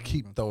 Why do I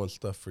keep throwing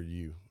stuff for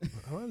you?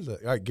 Why is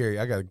that? All right, Gary,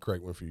 I got a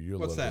great one for you. You'll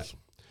What's love that? this.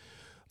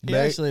 he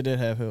Meg- actually did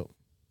have help.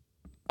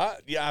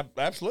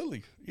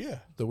 absolutely, yeah.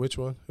 The which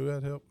one? Who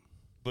had help?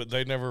 But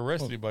they never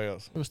arrested anybody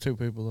else. It was two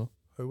people though.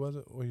 Who was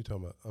it? What are you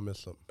talking about? I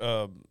missed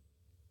something.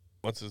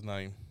 What's his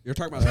name? You're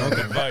talking about the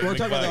McVeigh, we're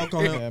talking about the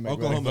McVeigh.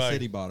 Oklahoma McVeigh.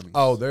 City bottoming.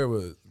 Oh, there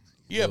was.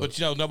 Yeah, but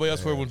nobody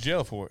else went to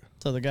jail for it.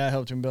 So the guy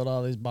helped him build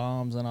all these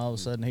bombs, and all of a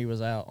sudden he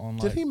was out on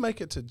Did like he make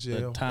it to the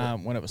jail?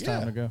 time when it was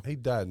time to go. He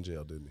died in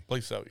jail, didn't he?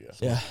 Please so, yeah.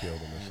 Yeah. Killed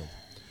him or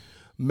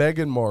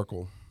something. Meghan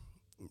Markle,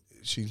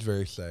 she's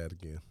very sad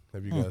again.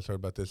 Have you guys heard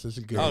about this? This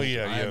is good. Oh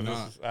yeah, I have yeah.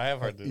 not. I have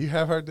heard this. You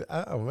have heard?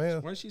 Oh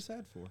man. What is she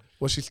sad for?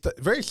 Well, she's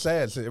very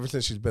sad ever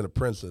since she's been a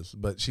princess,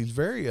 but she's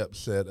very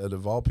upset at,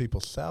 of all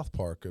people, South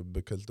Park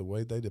because the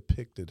way they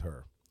depicted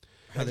her.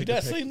 Have you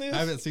not seen this? I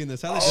haven't seen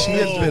this. How She they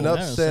has been I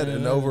haven't upset seen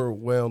and it.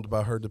 overwhelmed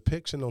by her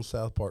depiction on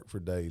South Park for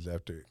days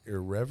after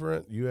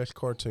irreverent U.S.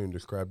 cartoon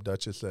described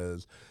Duchess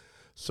as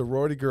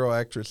sorority girl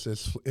actress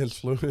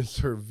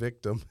influencer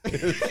victim.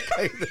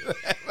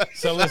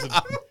 So listen,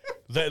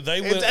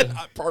 they went.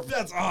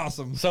 That's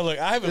awesome. So look,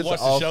 I haven't It's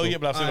watched the show awesome. yet,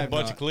 but I've seen I a have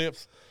bunch not. of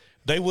clips.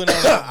 They went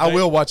on. I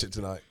will watch it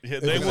tonight. Yeah,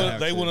 We're gonna have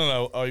they to. went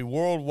on a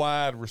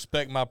worldwide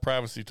respect my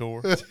privacy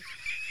tour.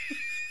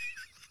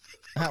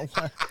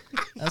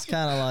 That's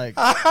kind of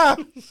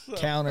like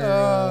counter.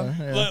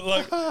 Yeah.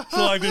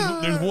 Like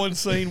there's one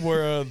scene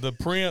where the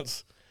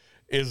prince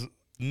is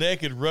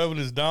naked rubbing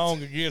his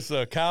dong against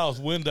Kyle's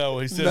window.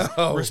 He says,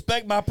 No.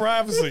 "Respect my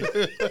privacy.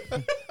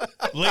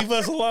 Leave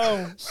us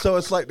alone." So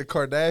it's like the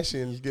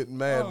Kardashians getting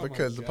mad Oh, my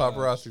because the gosh.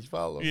 paparazzi's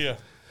follow. Yeah.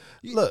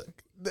 Look,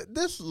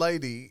 this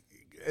lady,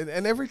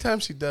 and every time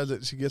she does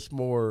it, she gets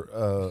more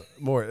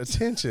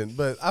attention.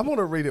 But I want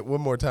to read it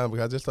one more time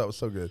because I just thought it was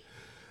so good.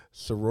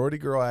 Sorority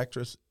girl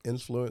actress,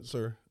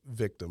 influencer,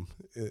 victim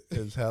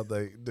is how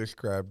they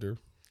described her.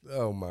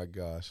 Oh my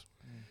gosh.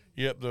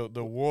 Yep,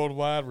 the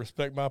worldwide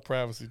respect my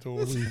privacy tour.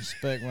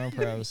 Respect my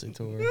privacy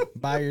tour.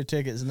 Buy your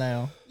tickets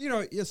now. You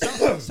know,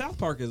 South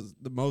Park is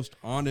the most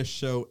honest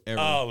show ever.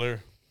 Oh,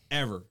 they're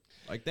Ever.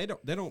 Like they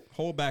don't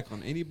hold back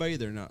on anybody.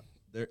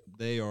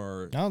 They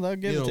are No, they'll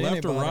give it either to left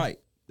anybody. or right.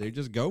 They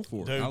just go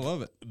for it. Dude, I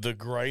love it. the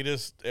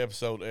greatest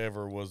episode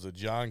ever was the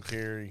John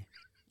Kerry.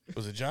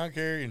 Was it John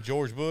Kerry and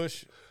George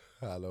Bush?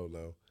 I don't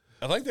know.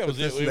 I think that was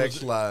This it. It next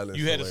was, line is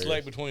you had to hilarious.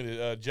 select between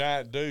a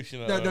giant douche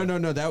and a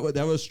No.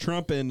 That was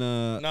Trump and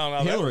no,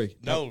 Hillary.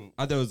 no.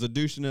 I thought it was a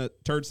douche and a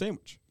turd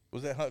sandwich.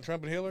 Was that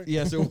Trump and Hillary?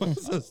 Yes, it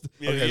was.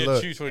 Yeah, Okay, yeah,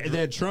 look. choose which- And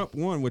then Trump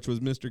won, which was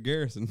Mr.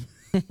 Garrison.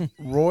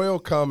 Royal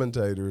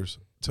commentators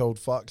told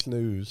Fox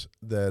News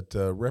that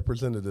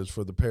representatives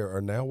for the pair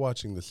are now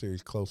watching the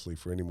series closely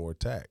for any more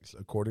attacks.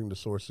 According to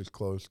sources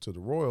close to the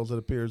royals, it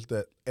appears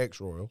that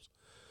ex-royals,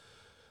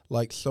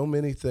 like so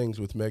many things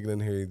with Meghan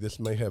and Harry, this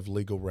may have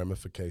legal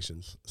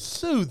ramifications.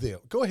 Sue them.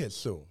 Go ahead,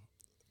 sue them.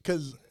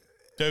 Because,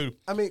 Dude,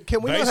 I mean,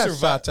 can we not have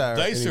satire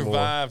They anymore?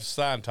 survived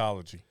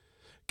Scientology.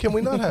 Can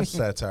we not have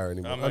satire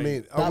anymore? I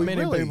mean, are Not we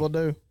many really? people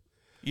do.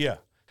 Yeah,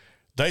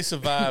 they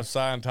survived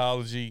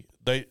Scientology.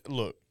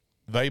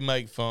 They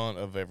make fun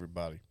of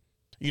everybody.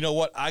 You know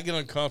what? I get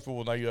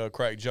uncomfortable when they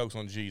crack jokes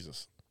on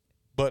Jesus,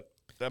 but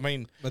I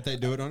mean, But they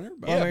do it on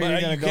everybody. Yeah, I mean, but you're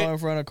you gonna go can't- in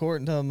front of court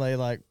and tell them they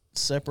like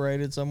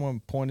separated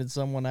someone, pointed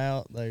someone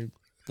out.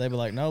 They'd be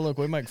like, "No, look,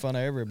 we make fun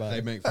of everybody."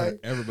 They make fun of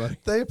everybody.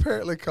 They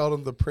apparently called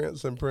him the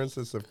Prince and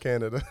Princess of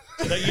Canada.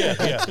 yeah.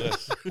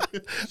 That's,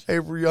 A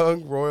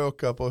young royal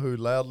couple who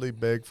loudly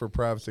begged for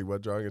privacy while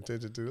drawing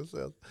attention to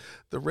themselves.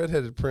 The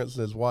redheaded prince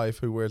and his wife,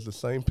 who wears the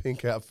same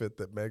pink outfit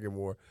that Meghan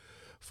wore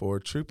for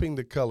Trooping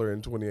the Color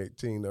in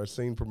 2018, are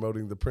seen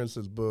promoting the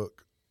prince's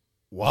book,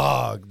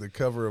 Wog, the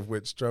cover of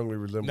which strongly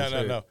resembles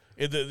Harry. no.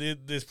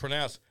 It's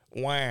pronounced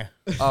wah.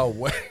 Oh,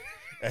 wait.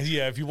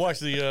 Yeah, if you watch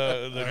the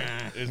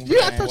it's Yeah,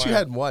 I thought pronounced you wah.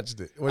 hadn't watched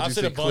it. What'd I've you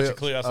seen see, a bunch of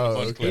clips. I've seen a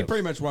bunch of He clips.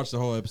 pretty much watched the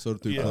whole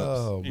episode through Yeah. clips.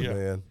 Oh, Yeah.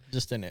 man.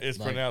 Just in it. It's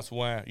like, pronounced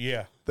wah.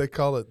 Yeah. They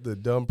call it the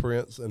dumb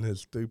prince and his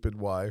stupid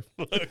wife.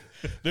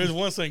 There's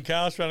one thing.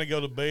 Kyle's trying to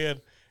go to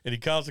bed, and he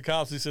calls the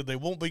cops. He said they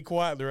won't be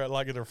quiet. They're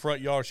in their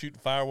front yard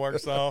shooting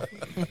fireworks off,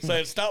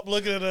 saying, "Stop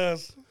looking at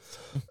us."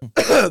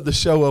 The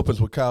show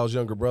opens with Kyle's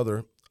younger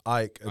brother,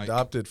 Ike,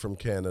 adopted from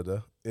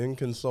Canada,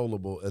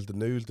 inconsolable as the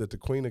news that the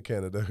Queen of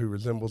Canada, who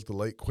resembles the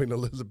late Queen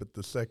Elizabeth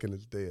II,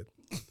 is dead.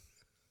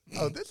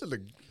 Oh, this is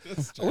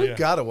we Yeah.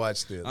 got to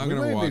watch this. I'm We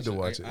gonna may watch need to it.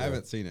 watch it. I yeah.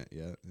 haven't seen it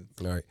yet.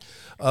 All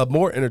right.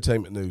 More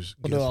entertainment news.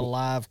 We'll do Guess a what?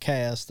 live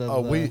cast of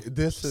Oh, the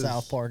this is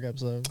South Park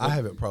episode. I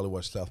haven't probably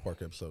watched South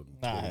Park episode in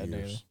Nah, 20 I hadn't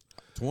years.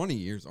 20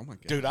 years. Oh my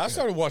god, Dude, I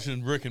started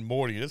watching Rick and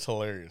Morty. It's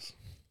hilarious.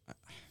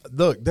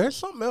 Look, there's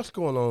something else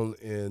going on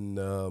in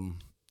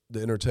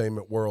the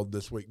entertainment world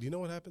this week. Do you know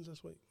what happens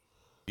this week?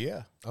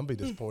 Yeah, I'm be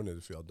disappointed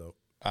if y'all don't.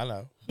 I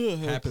know.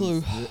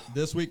 happens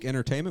this week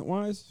entertainment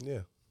wise. Yeah.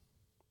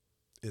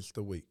 It's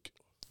the week.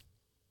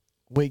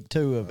 Week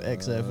 2 of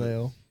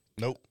XFL.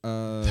 Nope.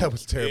 That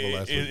was terrible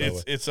last week. by the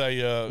way. It's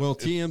a Well,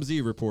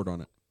 TMZ report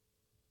on it.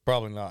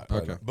 probably not.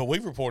 Okay. But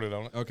we've reported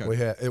on it. Okay. We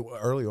had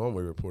early on.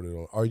 We reported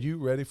on. Are you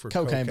ready for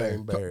Cocaine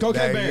Cocaine Bear. Bear? Cocaine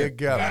there Bear. you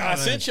go. I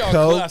sent y'all.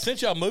 Coke. I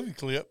sent y'all a movie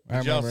clip. I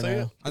Did y'all remember see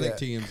now. it? I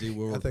think Yeah. TMZ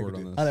will I think report we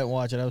on did. this. I didn't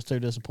watch it. I was too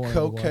disappointed.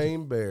 to watch it.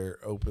 Cocaine Bear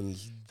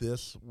opens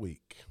this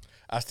week.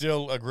 I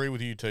still agree with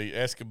you, T.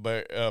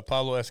 Escobar,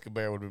 Pablo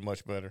Escobar would be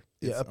much better.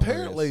 Yeah, It's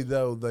apparently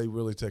though they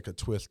really take a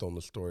twist on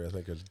the story. I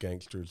think there's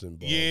gangsters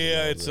involved. Yeah,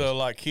 and all it's this.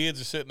 like kids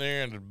are sitting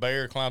there and the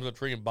bear climbs up a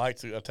tree and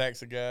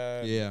attacks a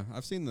guy. Yeah,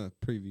 I've seen the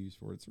previews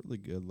for it. It's really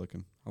good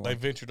looking. I They like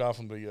ventured off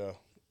from the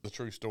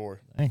true story.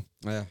 it.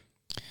 Yeah,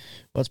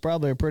 Well, it's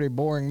probably a pretty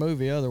boring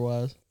movie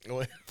otherwise.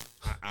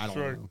 I don't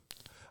Sure. know.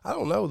 I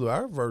don't know though.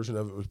 Our version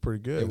of it was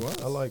pretty good. It was.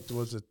 I liked.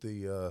 Was it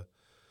the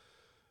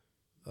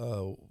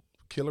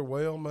killer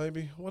whale,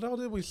 maybe. What all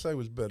did we say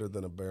was better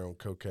than a bear on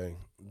cocaine?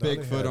 Donnie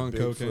Bigfoot had on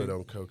Bigfoot cocaine.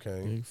 on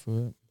cocaine.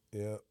 Bigfoot.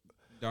 Yeah.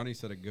 Donnie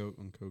said a goat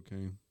on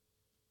cocaine.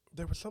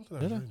 There was something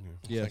I Did was I? reading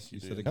here. Yes, you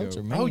you said a did. Goats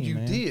goat. are mean, Oh, you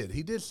man. did.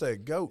 He did say a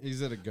goat. He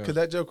said a goat. Because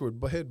that joker would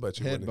headbutt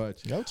you. wouldn't he?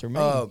 Headbutt. Goats are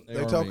mean. They They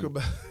are talk mean.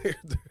 about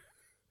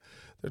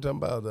they're talking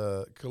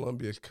about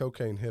Colombia's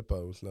cocaine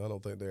hippos. Now I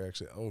don't think they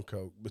actually own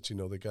coke, but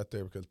they got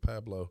there because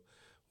Pablo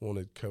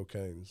wanted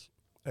cocaines.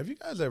 Have you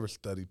guys ever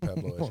studied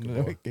Pablo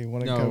Escobar? He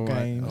wanted No,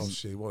 cocaine. Oh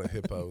shit, he wanted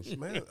hippos.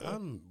 Man,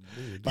 I'm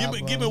weird. Give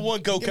me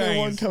one Give me cocaine.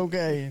 one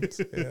cocaine.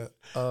 Yeah,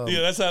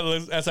 Yeah,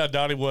 that's how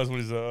Donnie was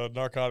with his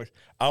narcotics.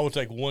 I will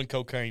take one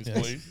cocaine,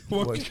 please.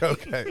 one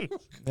cocaine.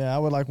 Yeah, I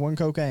would like one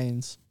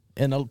cocaines.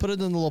 And I'll put it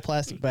in a little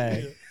plastic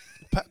bag.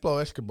 Pablo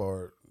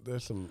Escobar.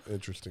 There's some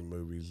interesting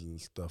movies and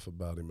stuff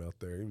about him out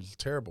there. He was a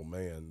terrible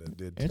man that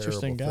did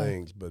Interesting terrible guy.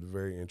 things, but a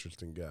very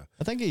interesting guy.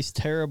 I think he's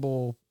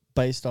terrible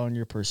based on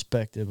your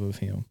perspective of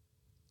him.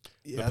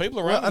 Yeah, The people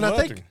around him and I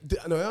loved think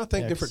him. I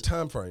think Yeah, different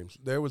time frames.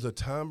 There was a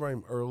time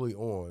frame early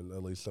on,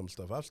 at least some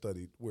stuff I've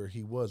studied, where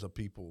he was a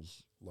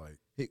people's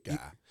guy.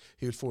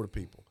 He was for the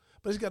people.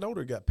 But as he got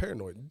older, he got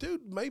paranoid.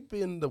 Dude may have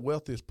been the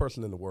wealthiest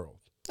person in the world.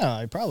 Oh,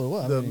 he probably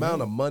was. The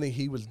amount of money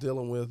he was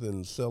dealing with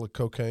and selling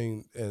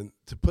cocaine, and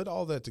to put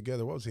all that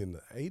together, what was he in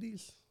the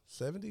 80s,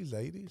 70s,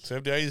 80s?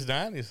 70s,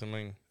 90s. I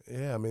mean,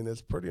 Yeah, I mean,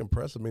 it's pretty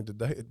impressive. I mean,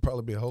 today it'd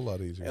probably be a whole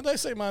lot easier. and they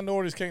say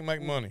minorities can't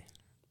make money.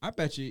 I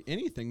bet you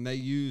anything they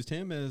used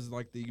him as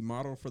like the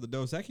model for the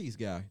Dos Equis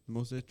guy, the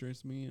most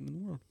interesting man in the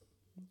world.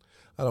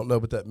 I don't know,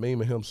 but that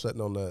meme of him sitting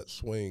on that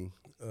swing,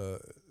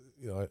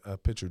 I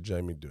picture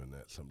Jamie doing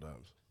that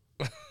sometimes.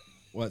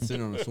 What,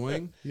 sitting on a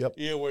swing? Yep.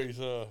 Yeah, where he's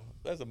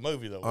that's a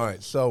movie though. All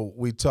right, so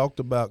we talked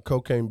about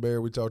cocaine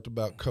bear. We talked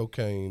about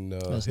cocaine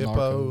That's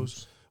hippos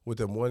narcos. with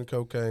them one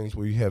cocaines.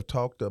 We have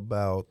talked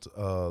about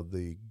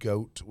the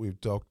goat.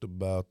 We've talked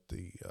about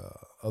the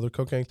other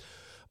cocaines.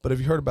 But have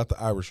you heard about the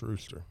Irish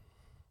rooster?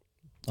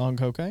 On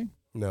cocaine?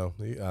 No,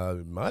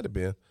 it might have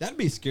been. That'd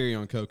be scary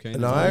on cocaine.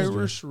 An That's what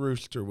Irish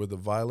rooster with a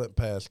violent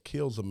past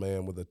kills a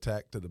man with a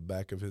tack to the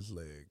back of his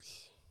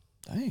legs.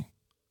 Dang.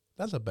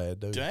 That's a bad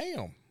dude.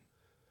 Damn.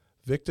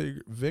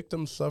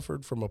 Victim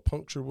suffered from a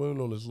puncture wound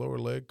on his lower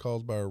leg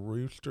caused by a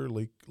rooster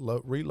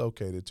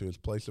relocated to his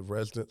place of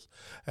residence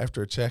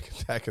after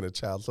attacking a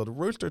child. So the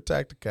rooster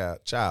attacked a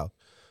child.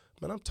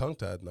 Man, I'm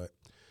tongue-tied tonight.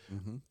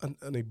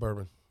 I need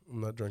bourbon.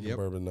 I'm not drinking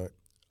bourbon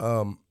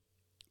tonight.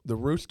 The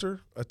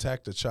rooster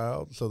attacked a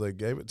child, so they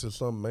gave it to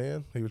some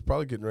man. He was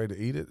probably getting ready to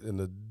eat it, and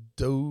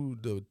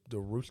the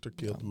rooster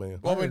killed the man.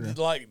 Well, I mean,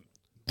 like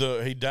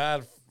he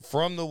died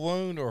from the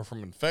wound or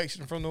from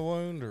infection from the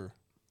wound, or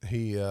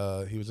He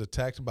was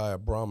attacked by a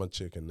Brahma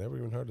chicken. Never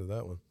even heard of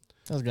that one.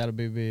 That's got to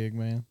be big,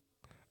 man.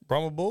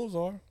 Brahma bulls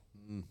are.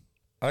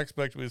 I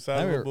expect to be the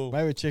size of a bull.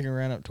 Maybe a chicken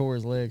ran up, tore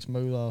his leg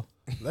smooth off.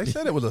 They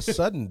said it was a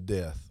sudden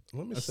death.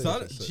 Let me see.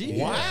 sudden- if it said- gee.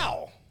 Yeah.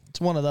 Wow. It's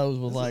one of those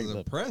with This like is the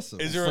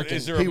impressive. Is there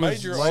He a was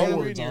major laying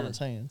artery cords in on your? its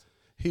hands.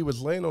 He was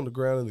laying on the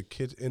ground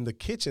in the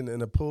kitchen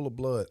in a pool of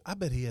blood. I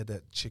bet he had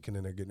that chicken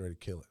in there getting ready to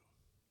kill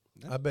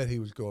it. I bet he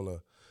was going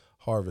to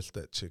harvest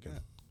that chicken.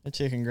 The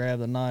chicken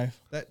grabbed the knife,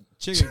 That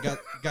chicken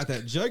got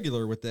that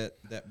jugular with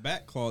that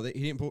back claw that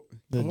he didn't pull.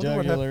 the I wonder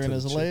what jugular happened in to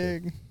his the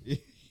chicken.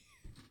 leg.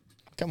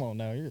 Come on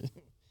now,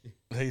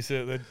 He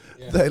said that.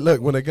 They look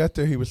when they got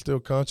there, he was still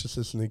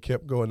conscious, and he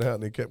kept going out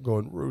and he kept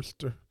going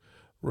rooster,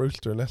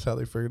 and that's how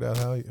they figured out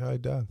how he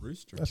died.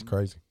 Rooster. That's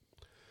crazy.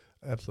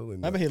 Absolutely.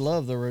 maybe Nuts. he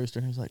loved the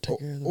rooster. He was like, take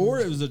care of the Or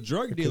rooster. it was a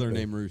drug dealer be.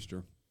 named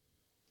Rooster.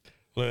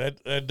 Look,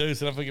 that dude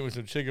said, "I'm gonna give me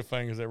some chicken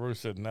fingers." That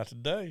rooster said, "Not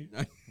today."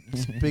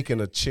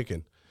 Speaking of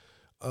chicken,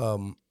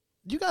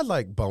 you guys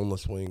like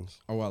boneless wings?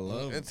 Oh, I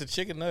love. It's a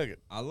chicken nugget.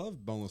 I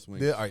love boneless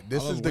wings. Yeah, all right,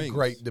 this I love is the wings.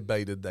 great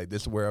debate of the day.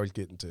 This is where I was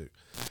getting to.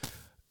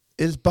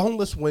 Is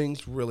boneless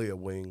wings really a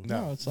wing?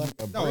 No, it's like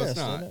a No, breast, it's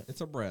not. isn't it?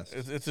 It's a breast.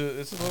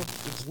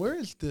 It's Where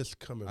is this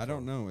coming from? I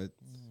don't know.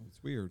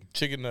 It's weird.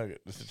 chicken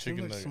nugget. It's a Seems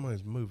chicken like nugget.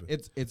 somebody's moving.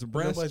 It's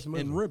breast nobody's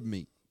moving. and rib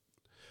meat.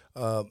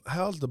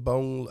 How the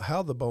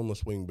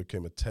boneless wing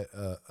became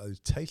a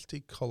tasty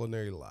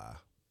culinary lie.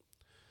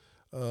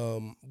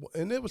 And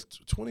it was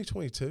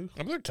 2022. I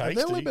mean, they're Have tasty.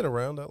 they only been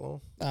around that long?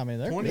 I mean,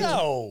 they're 20 good.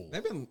 No.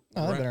 They've been.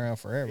 They've been around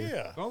forever.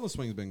 Yeah. Boneless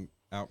wings been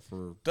out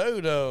for.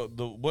 Dude, what's It's the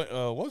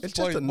place? just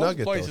a what's the nugget,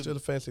 though. place It's in- just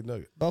a fancy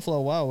nugget.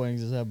 Buffalo Wild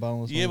Wings has had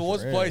boneless Yeah, wings but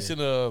what's the forever. place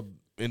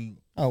in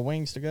Oh,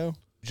 Wings to Go?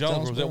 Jonesboro?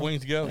 Was that Jonesboro?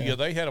 Wings to Go? Yeah. Yeah,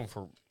 they had them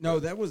for No,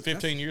 that was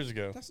 15 years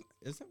ago.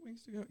 Is that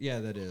wings to go?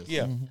 Yeah, that is.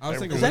 Yeah. I was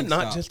They thinking Is were that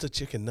not Wingstop. just a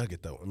chicken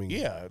nugget, though? I mean,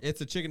 Yeah. It's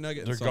a chicken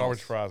nugget. Their and garbage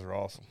sauce. fries are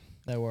awesome.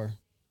 They were.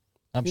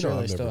 I'm You sure know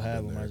they I've still never have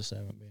been them. there. I just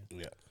haven't been.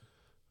 Yeah.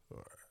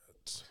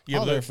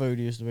 All but their food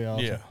used to be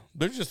awesome. yeah,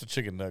 they're just a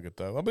chicken nugget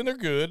though. I mean, they're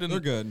good. And They're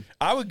good.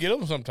 I would get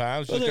them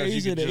sometimes. But just they're 'cause you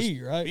easy could to just-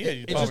 eat, right? Yeah,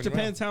 you It pop just in your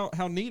mouth. depends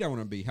how neat I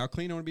want to be, how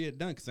clean I want to be it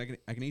done, because I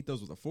can eat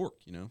those with a fork.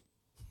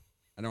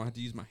 I don't have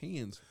to use my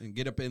hands and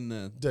get up in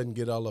the doesn't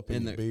get all up in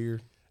In the the-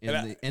 beard.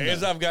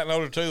 As I've gotten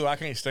older too, I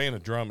can't stand a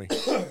drummy.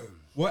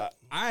 what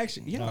I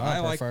actually No, I I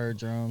like. prefer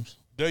drums.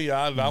 Do you?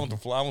 I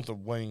want the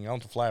wing. I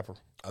want the flapper.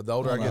 The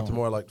older I get, the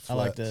more I like the I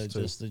like flats,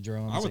 too. just the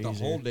drums. I want the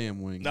easier. whole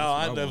damn wing. No,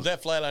 That's what I know want.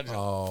 that flat. I just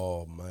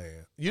Oh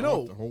man, you I know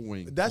want the whole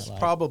wing. that's I like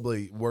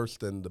probably worse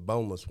than the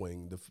boneless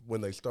wing.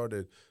 When they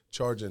started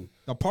charging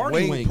The party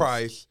wing wings.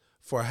 price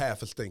for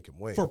half a stinking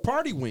wing. For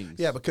party wings.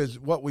 Yeah, because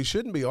what we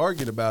shouldn't be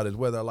arguing about is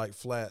whether I like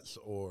flats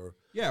or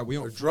Yeah, we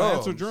or want drums.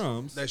 flats or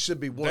drums. That should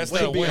be one. That's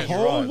wing. not a Be a wing,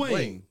 whole right.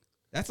 wing.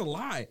 That's a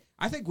lie.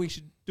 I think we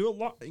should do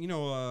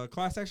a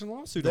class action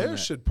lawsuit on There that.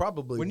 should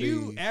probably When be.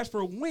 you ask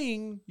for a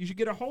wing, you should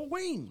get a whole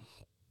wing.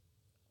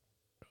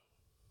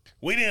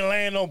 we didn't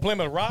land on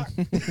Plymouth Rock.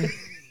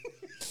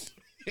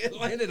 It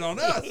landed on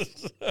us.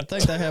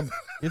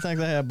 You think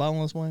they have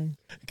boneless wing?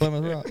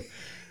 Plymouth Rock.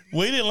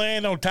 We didn't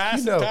land on Tyson.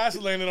 You know,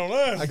 Tyson landed on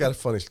us. I got a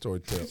funny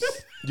story to tell.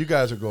 You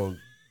guys are going.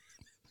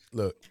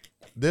 Look,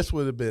 this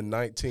would have been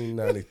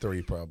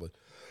 1993 probably,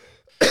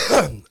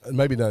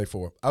 maybe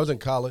 94. I was in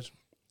college.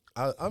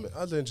 I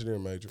was an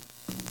engineering major,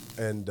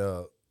 and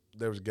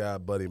there was a guy, a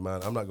buddy of mine.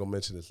 I'm not going to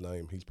mention his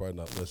name. He's probably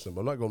not listening,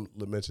 but I'm not going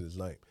to mention his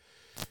name.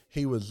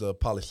 He was a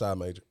poli-sci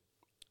major,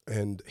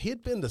 and he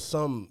had been to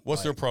some.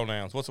 What's their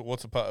pronouns? Is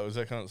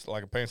that kind of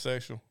like a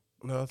pansexual?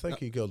 No, I think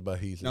he goes by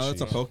he's. No, and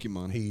that's a she.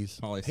 Pokemon. He's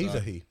Poli-sci. a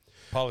he.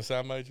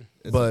 Poli-sci major?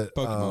 It's But a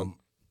Pokemon.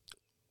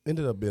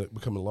 ended up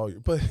becoming a lawyer.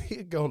 But he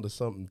had gone to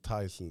some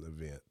Tyson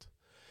event,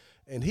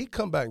 and he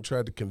come back and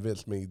tried to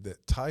convince me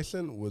that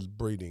Tyson was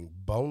breeding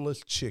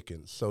boneless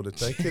chickens so that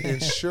they could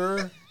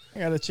ensure I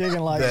got a chicken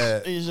like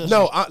that. he's just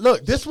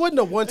Look, this wasn't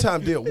a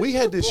one-time deal. We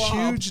had this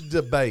huge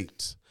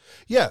debate.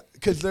 Yeah,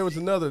 because there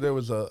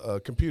was a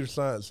computer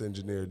science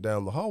engineer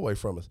down the hallway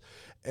from us.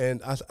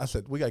 And I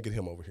said, we got to get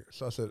him over here.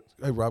 So I said,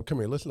 hey, Rob, come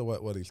here. Listen to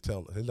what he's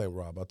telling us. His name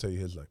Rob. I'll tell you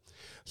his name.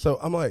 So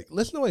I'm like,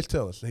 listen to what he's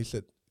telling us. And he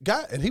said,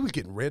 and he was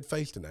getting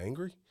red-faced and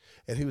angry.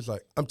 And he was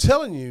like, I'm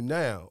telling you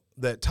now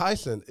that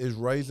Tyson is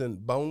raising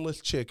boneless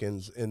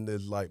chickens in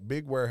this, like,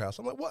 big warehouse.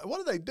 I'm like, what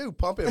do they do?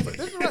 Pump in food?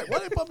 This is right. Why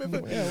do they pump in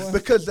food?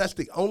 Because that's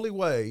the only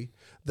way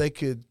they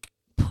could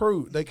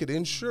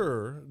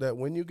ensure that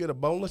when you get a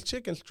boneless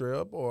chicken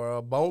strip or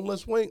a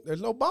boneless wing,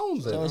 there's no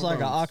bones in it. so it's like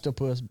an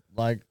octopus,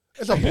 like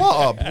It's a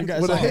blob you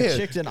guys with a like head.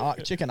 chicken Is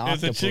it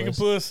octopus. chicken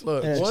puss?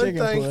 Look, Yeah, one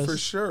chicken thing puss. for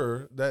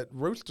sure, that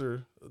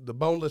rooster, the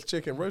boneless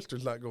chicken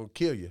rooster's not going to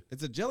kill you.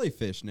 It's a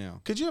jellyfish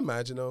now. Could you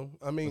imagine, though?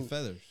 I mean, With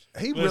feathers.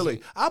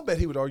 I bet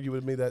he would argue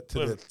with me that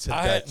to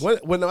I that.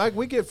 had-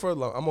 We get further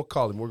along, I'm going to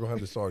call him. We're going to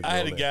have this argument. I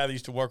had a on guy that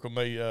used to work with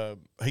me.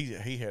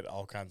 He had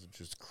all kinds of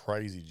just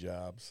crazy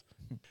jobs.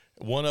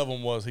 One of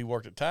them was he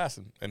worked at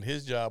Tyson, and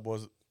his job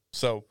was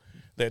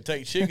they'd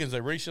take chickens, they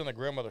reach on their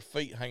grandmother's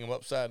feet, hang them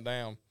upside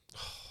down.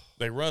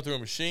 They run through a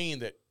machine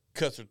that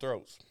cuts their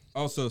throats.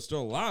 Oh, so it's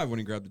still alive when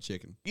he grabbed the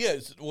chicken. Yeah,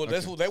 that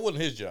wasn't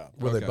his job.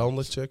 Were they Okay.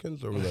 boneless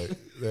chickens or were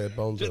they had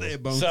bones in They them?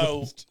 had bones.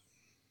 So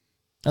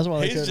That's why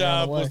they his couldn't run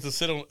job away. was to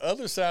sit on the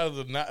other side of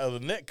the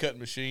net cutting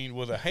machine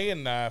with a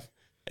hand knife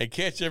and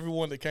catch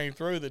everyone that came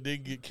through that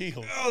didn't get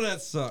killed. Oh,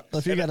 that sucks. So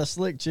if you got a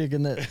slick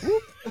chicken that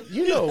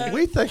You know,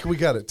 we think we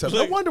got it tough. No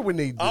Look, wonder we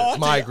need I'll tell you-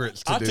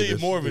 migrants to I'll do tell you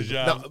this. more of his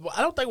job. No,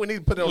 I don't think we need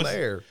to put it on the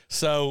air.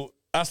 So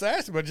I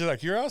asked him, but just like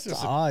curiosity, I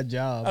it's an said, odd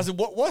job. I said,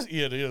 "What?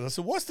 Yeah, it is." I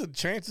said, "What's the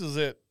chances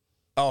that?"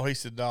 Oh, he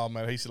said, "No,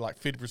 man." He said, "Like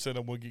 50% of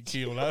them will get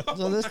killed."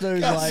 So this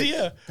dude's I like see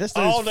ya. this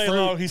dude's All day fruit,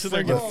 long, he said,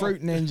 freaking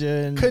fruit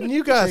ninja. And Couldn't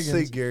you guys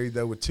chickens. see Gary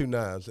though with two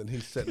knives and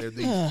he's sitting there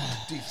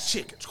these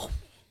chickens?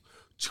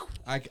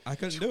 I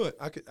couldn't do it.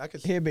 I could.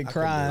 He'd be I couldn't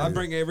crying. do I it.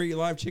 bring every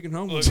live chicken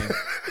home with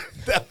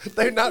me.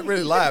 They're not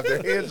really live.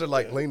 Their heads are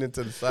like leaning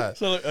to the side.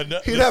 So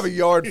He'd have a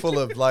yard full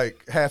of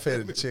like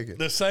half-headed chicken.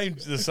 the same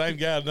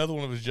guy. Another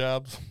one of his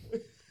jobs.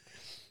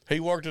 He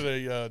worked at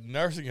a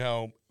nursing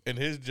home, and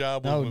his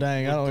job was Oh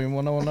dang! I don't even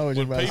want to know what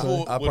you're when about to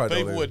people say. I when probably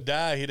people don't would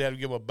die, he'd have to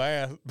give them a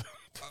bath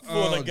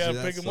before they got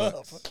to pick them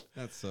up.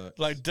 That sucks.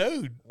 Like,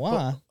 dude,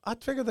 Why? I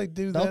figure they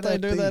do Don't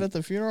that. they do that at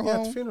the funeral Yeah,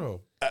 home? at the funeral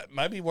home.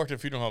 maybe he worked at a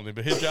funeral home,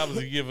 but his job was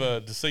to give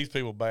deceased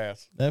people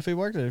baths. If he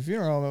worked at a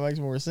funeral home, it makes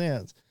more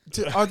sense.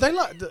 Are they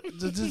like?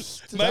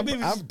 Maybe he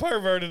was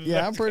perverted.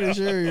 Yeah, I'm pretty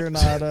sure you're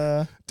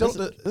not.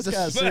 This guy's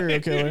a serial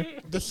killer.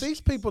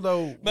 Deceased people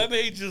though,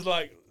 Maybe he just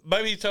like.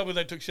 Maybe he told me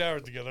they took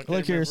showers together. I can't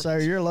Look here, remember. sir.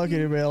 You're lucky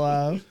to be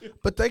alive.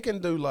 but they can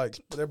do like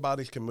their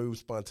bodies can move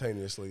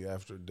spontaneously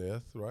after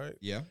death, right?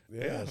 Yeah.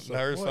 Yeah, so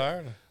nerves what-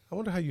 firing. I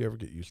wonder how you ever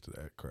get used to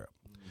that crap.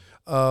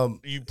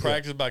 You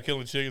practice by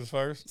killing chickens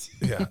first.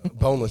 Yeah,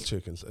 boneless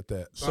chickens at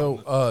that.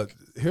 So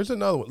here's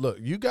another one. Look,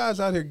 you guys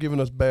out here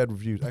giving us bad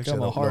reviews. Actually, I Become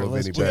a don't know of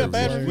heartless any chicken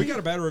bad slayer. reviews. We got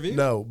a bad review?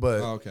 No,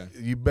 but Oh, okay.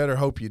 you better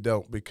hope you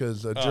don't,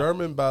 because a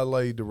German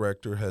ballet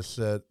director has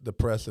set the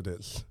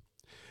precedence.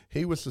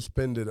 He was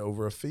suspended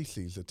over a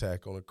feces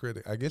attack on a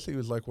critic. I guess he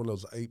was like one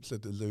of those apes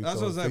at the zoo. That's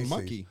throwing that feces.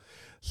 monkey.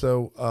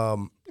 So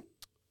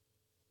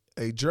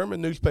a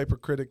German newspaper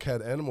critic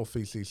had animal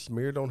feces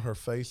smeared on her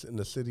face in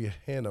the city of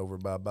Hanover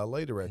by a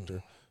ballet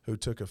director who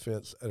took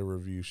offense at a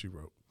review she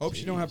wrote. Hope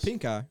she don't have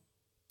pink eye.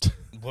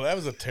 Well, that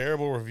was a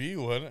terrible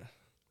review, wasn't it?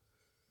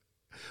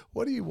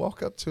 What do you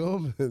walk up to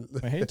him?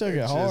 And Man, he took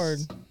it hard.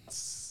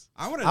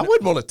 I want I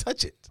wouldn't want to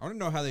touch it. to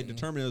know how they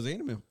determine those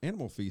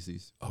animal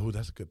feces. Oh,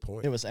 that's a good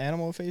point. It was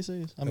animal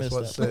feces. I That's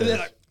missed what it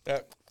that.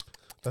 says.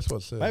 That's what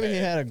it says. Maybe he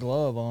had a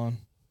glove on.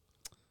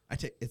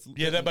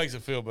 That makes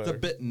it feel better. It's a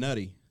bit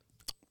nutty.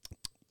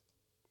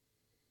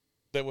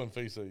 That wasn't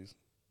feces.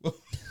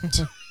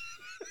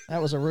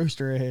 That was a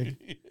rooster egg.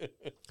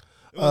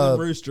 It was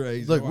a rooster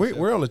egg. Look,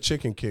 we're on a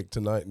chicken kick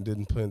tonight and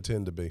didn't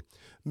intend to be.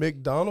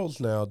 McDonald's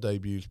now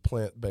debuts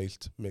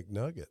plant-based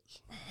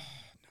McNuggets.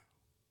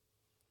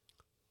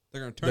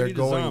 They're going to turn They're you to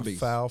going zombies.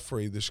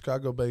 foul-free. The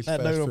Chicago-based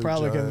That fast dude will food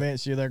probably giant.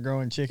 convince you they're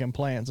growing chicken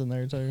plants in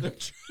there too.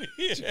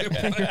 They're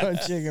growing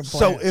chicken plants.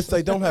 So if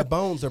they don't have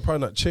bones, they're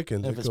probably not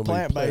chickens. if it's gonna be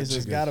plant based,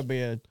 it's chickens. got to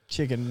be a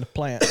chicken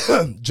plant.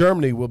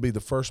 Germany will be the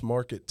first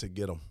market to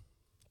get them.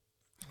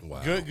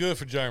 Wow. Good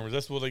for Germans.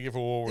 That's what they get for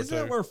World War II. Isn't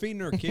that what we're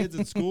feeding our kids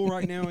in school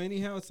right now?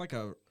 Anyhow, it's like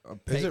a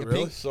Is it really?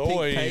 pink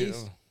Soy,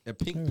 paste. A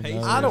pink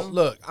paste. I don't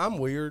look. I'm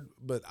weird,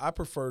 but I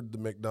preferred the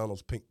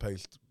McDonald's pink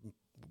paste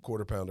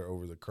quarter pounder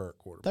over the current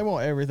quarter. They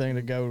want everything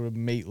to go to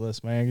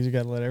meatless, man, because you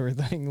got to let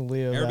everything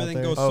live. Everything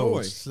out there. goes Oh,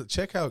 soy. so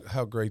check out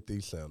how great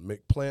these sound.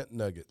 McPlant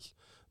nuggets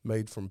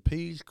made from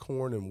peas,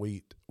 corn, and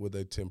wheat with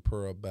a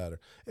tempura batter.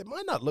 It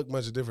might not look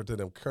much different to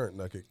them current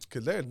nuggets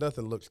because there's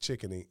nothing looks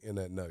chickeny in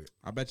that nugget.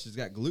 I bet you it's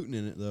got gluten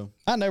in it though.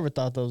 I never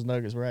thought those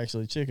nuggets were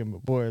actually chicken,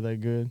 but boy, are they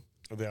good.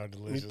 They are You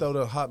delicious. throw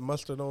the hot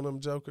mustard on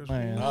them jokers.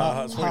 Man,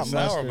 sweet and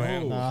sour, mustard,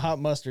 man. Nah, hot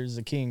mustard is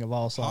the king of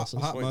all Hot,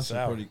 sauces. hot Sweet and mustard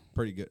sour.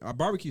 pretty good.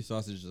 Barbecue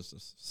sausage is just a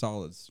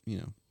solid.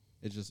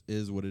 It just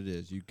is what it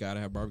is. You got to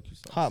have barbecue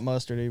sauce. Hot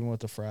mustard, even with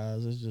the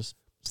fries, it's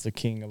the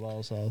king of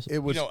all sauces. It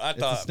was. I It's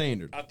thought a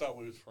standard. I thought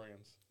we was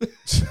friends.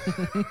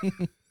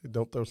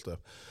 Don't throw stuff.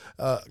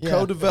 Yeah,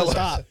 Co-developed.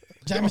 Stop,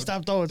 Jamie,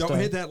 stop throwing Don't stuff.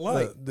 hit that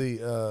light.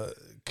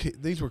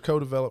 These were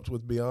co-developed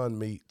with Beyond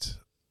Meat.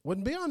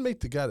 Wasn't Beyond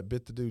Meat the guy that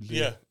bit the dude's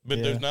ear? Yeah, bit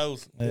Yeah. those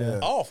nose Yeah.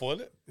 off,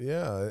 wasn't it?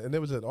 Yeah, and it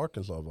was at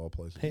Arkansas of all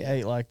places. He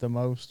ate like the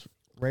most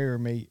rare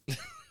meat.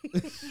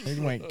 He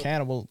went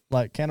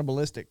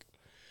cannibalistic.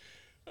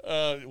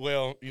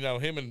 Well,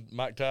 him and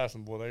Mike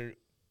Tyson, boy,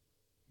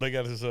 they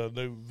got this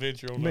new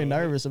venture on. I'd be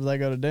nervous if they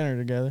go to dinner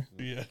together.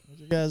 Yeah, What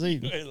you guys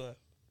eating?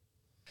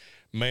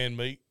 man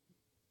meat.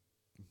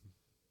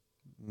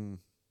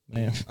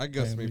 Man, I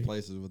go so man, many meat.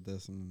 places with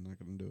this, and I'm not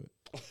going to do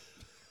it.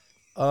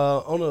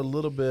 On a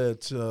little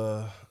bit,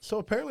 so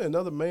apparently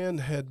another man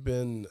had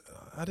been,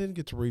 I didn't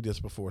get to read this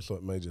before, so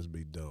it may just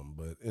be dumb,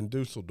 but in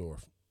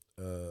Dusseldorf,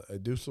 a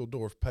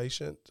Dusseldorf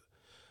patient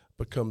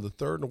become the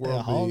third in the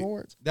Yeah, world.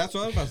 Hogwarts. That's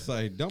what I was about to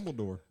say.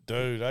 Dumbledore.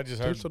 Dude, I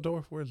just heard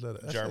Dusseldorf, where's that?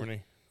 That's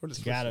Germany. where does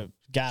it Gotta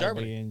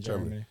Germany. be in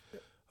Germany. Germany.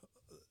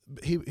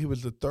 He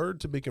was the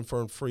third to be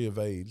confirmed free of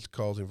AIDS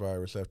causing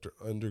virus after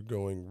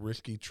undergoing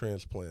risky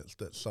transplants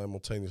that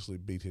simultaneously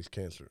beat his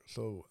cancer.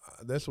 So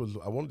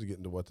I wanted to get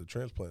into what the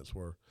transplants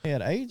were. He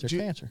had AIDS or Did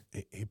you- cancer.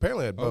 He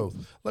apparently had both.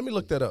 Let me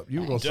look that up.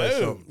 You were going to say Dude.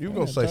 something. You were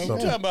going to say Yeah, You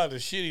something. talking about the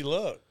shitty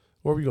luck?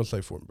 What were you going to say,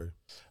 Fortenberry?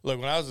 Look,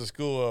 when I was at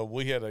school,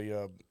 we had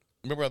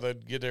remember how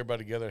they'd get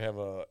everybody together and have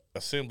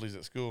assemblies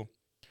at school?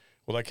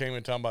 Well, they came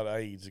in talking about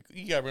AIDS.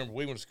 You got to remember,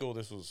 we went to school,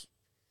 this was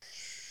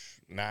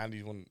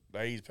 90s when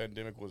the AIDS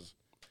pandemic was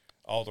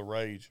all the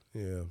rage.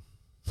 Yeah.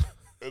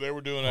 And they were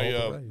doing All the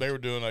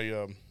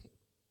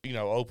rage.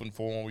 open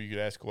forum where you could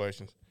ask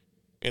questions.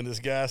 And this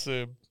guy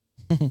said,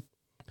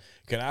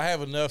 can I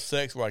have enough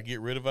sex where I get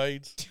rid of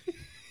AIDS?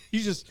 You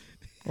just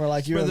Or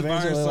like you Spread the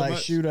virus eventually so like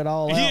much. shoot it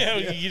all out. Yeah,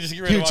 you just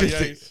get rid of all your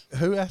AIDS.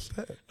 Who asked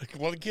that? Like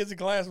one of the kids in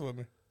class with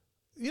me.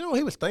 He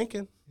was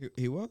thinking.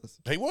 he was.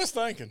 He was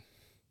thinking.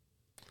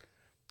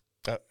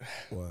 Wow.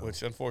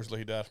 Which, unfortunately,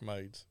 he died from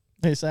AIDS.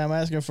 He said, I'm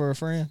asking for a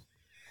friend.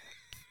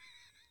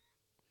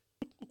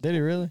 Did he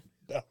really?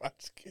 No, I'm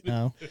just kidding.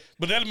 No.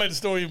 But that made the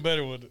story even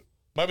better, wouldn't it?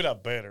 Maybe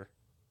not better.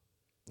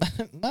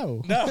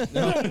 No. No, it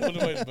wouldn't have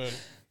made it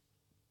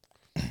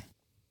better.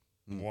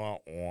 Wah,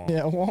 wah.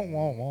 Yeah,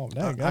 won't.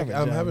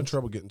 I'm having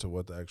trouble getting to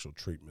what the actual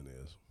treatment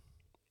is.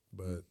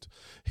 But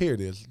here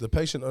it is. The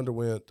patient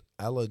underwent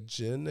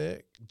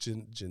allogenic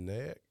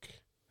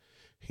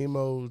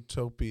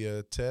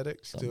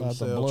hematopoietic Something stem about the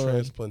cell blood.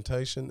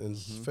 transplantation in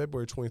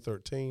February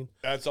 2013,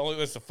 That's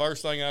the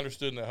first thing I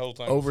understood in that whole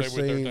thing. February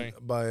overseen 13.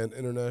 by an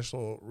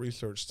international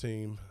research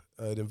team.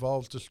 It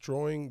involves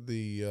destroying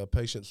the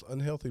patient's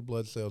unhealthy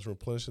blood cells and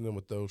replenishing them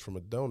with those from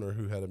a donor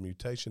who had a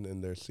mutation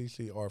in their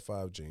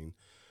CCR5 gene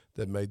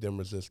that made them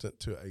resistant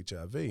to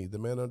HIV. The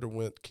man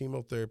underwent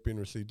chemotherapy and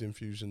received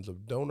infusions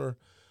of donor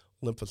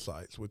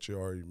lymphocytes, which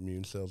are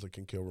immune cells that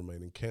can kill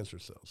remaining cancer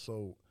cells.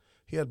 So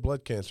he had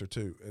blood cancer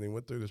too, and he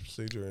went through this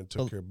procedure and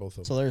took care of both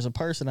of So them. there's a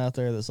person out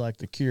there that's like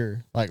the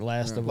cure, like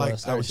Last of Like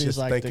Us. I was She's just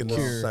like thinking the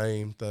the cure.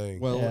 same thing.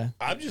 Well, Yeah.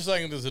 I'm just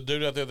thinking there's a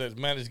dude out there that's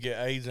managed to get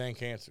AIDS and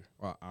cancer.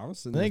 well, I was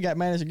sitting Then he there. got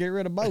managed to get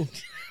rid of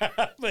both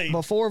I mean,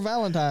 before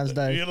Valentine's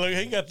Day. you look,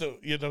 he got the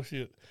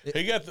shit.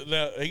 He got the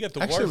Actually,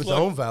 it worst was luck.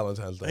 on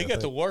Valentine's Day. He I got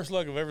the think. worst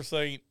luck I've ever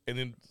seen, and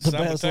then The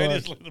best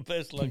simultaneously the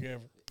best luck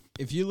ever.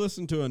 If you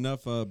listen to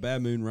enough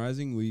Bad Moon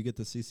Rising, will you get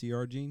the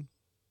CCR gene?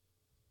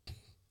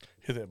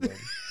 Hit that button.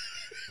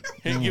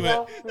 Give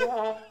it.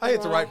 I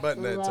hit the right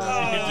button that time,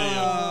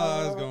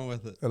 I was going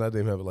with it. and I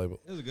didn't even have it labeled.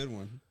 It was a good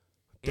one.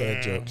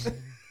 Dad jokes.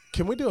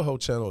 Can we do a whole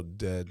channel of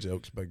dad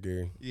jokes by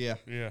Gary? Yeah.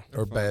 Yeah.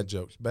 Or bad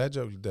jokes? Bad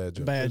jokes, dad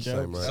jokes. Bad They're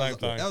the same, jokes. right? Same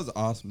thing. That was an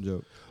awesome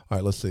joke. All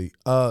right, let's see.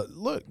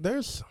 Look,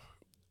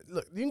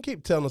 you can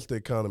keep telling us the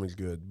economy's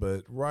good,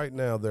 but right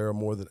now there are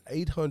more than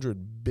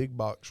 800 big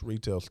box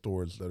retail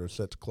stores that are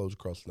set to close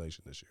across the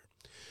nation this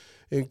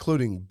year,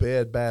 including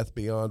Bed Bath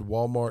Beyond.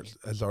 Walmart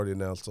has already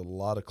announced a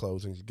lot of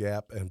closings,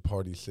 Gap and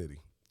Party City.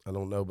 I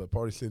don't know, but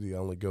Party City, I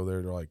only go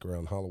there to like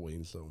around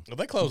Halloween. So Well,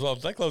 they close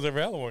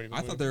every Halloween.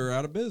 I thought they were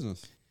out of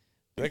business.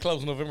 They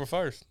close November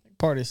 1st.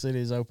 Party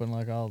City's open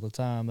like all the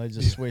time. They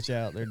just switch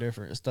out their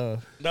different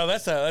stuff. No,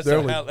 that's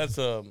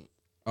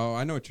Oh,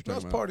 I know what you're that's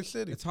talking about. Party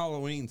City. It's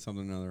Halloween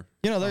something or other.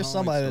 You know, there's Halloween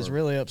somebody that's store.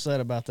 really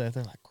upset about that.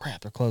 They're like, crap,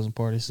 they're closing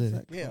Party City.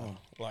 yeah.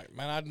 Like,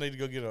 man, I need to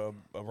go get a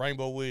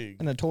rainbow wig.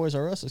 And the Toys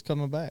R Us is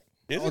coming back.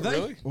 Is it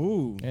really?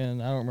 Ooh.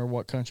 And I don't remember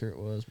what country it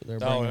was, but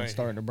they're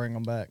starting to bring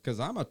them back. Because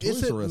I'm a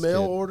Is Toys it R Us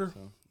mail kid, order?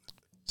 so.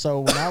 So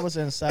when I was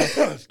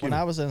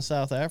in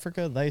South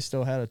Africa, they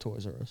still had a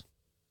Toys R Us.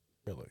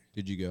 Really?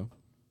 Did you go?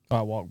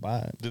 I walked by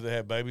it. Did they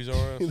have babies or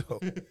us? You know,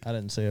 I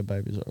didn't see a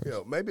Babies R Us. you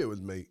know, maybe it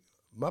was me.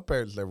 My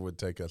parents never would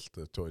take us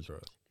to Toys R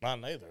Us.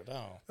 Not neither,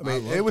 no. I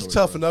mean, love it was Toys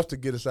tough R Us. enough to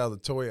get us out of the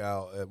toy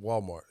aisle at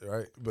Walmart,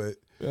 right? But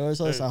There's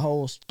a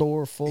whole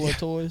store full of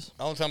toys.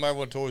 The only time I ever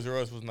went to Toys R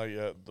Us was in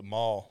the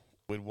mall.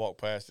 We'd walk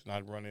past it, and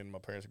I'd run in, and my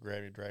parents would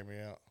grab me and drag me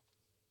out.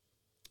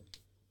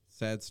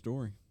 Sad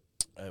story.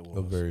 It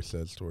a very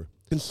sad story.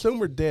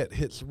 Consumer debt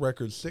hits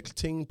record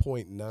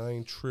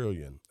 $16.9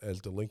 trillion as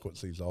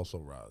delinquencies also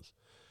rise.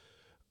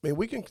 I mean,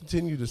 we can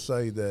continue to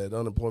say that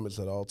unemployment's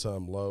at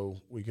all-time low.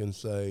 We can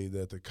say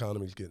that the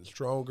economy's getting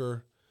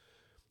stronger.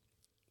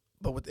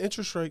 But with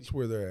interest rates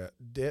where they're at,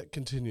 debt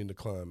continuing to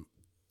climb,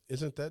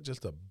 isn't that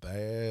just a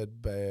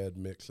bad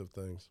mix of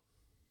things?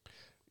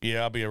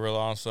 Yeah, I'll be real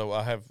honest. So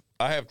I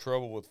have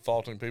trouble with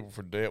faulting people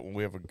for debt when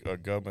we have a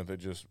government that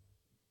just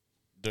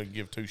doesn't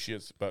give two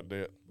shits about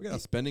debt. We got a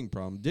spending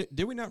problem.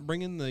 Did we not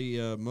bring in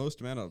the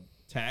most amount of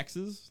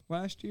taxes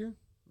last year?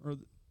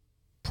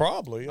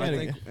 Probably. I Had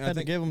think-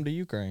 to give them to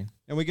Ukraine.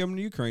 And we gave them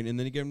to Ukraine, and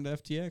then he gave them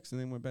to FTX, and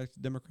then went back to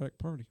the Democratic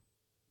Party.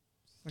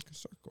 It's like a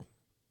circle.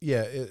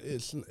 Yeah,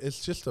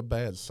 it's just a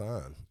bad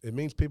sign. It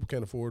means people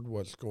can't afford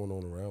what's going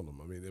on around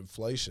them. I mean,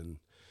 inflation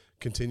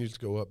continues to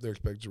go up. They're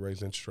expected to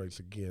raise interest rates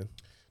again.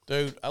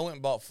 Dude, I went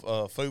and bought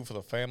food for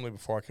the family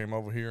before I came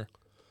over here.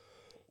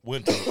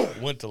 Went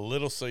to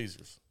Little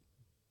Caesars,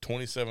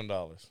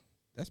 $27.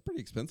 That's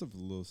pretty expensive for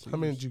the little Caesars. How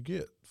many did you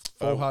get?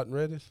 Four hot and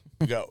ready?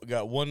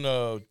 got one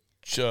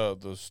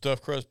the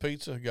stuffed crust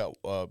pizza. Got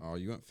Oh,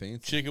 you went fancy.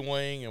 chicken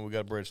wing, and we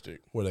got a breadstick.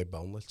 Were they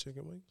boneless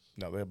chicken wings?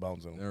 No, they have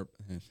bones in them.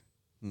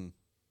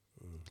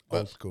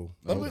 Old school.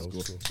 but Old it's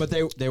school. Cool.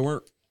 But they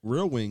weren't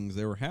real wings.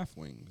 They were half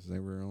wings. They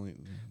were only.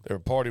 They're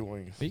party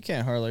wings. But you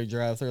can't hardly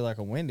drive through like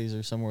a Wendy's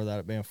or somewhere without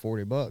it being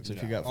 $40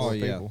 if you got four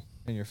people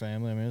in your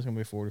family. I mean, it's gonna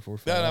be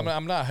 45. Yeah,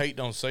 I'm not hating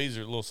on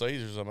Little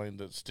Caesars. I mean,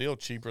 that's still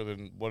cheaper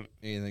than what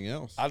Anything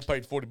else? I'd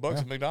paid $40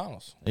 at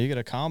McDonald's. You get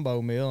a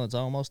combo meal, and it's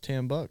almost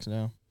 $10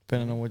 now,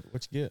 depending on what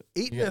you get.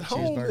 Eating You at got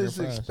home cheeseburger is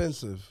fries.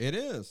 expensive, It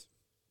is.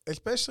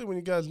 especially when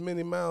you got as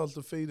many miles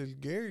to feed as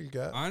Gary's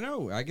got. I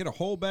know. I get a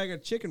whole bag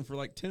of chicken for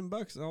like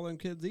 $10, and all them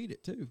kids eat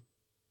it too.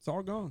 It's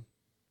all gone.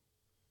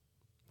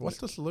 What's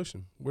the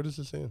solution? Where does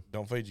this end?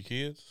 Don't feed your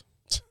kids.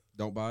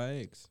 Don't buy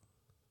eggs.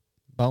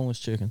 Boneless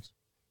chickens.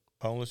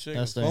 Boneless chicken.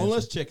 That's the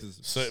Boneless answer.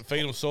 chickens.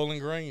 Feed them Soylent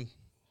Green.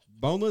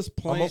 Boneless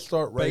I'm gonna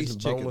start raising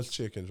plant-based boneless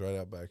chickens. chickens right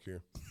out back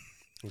here.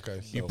 Okay,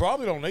 so You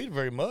probably don't need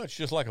very much,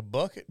 just like a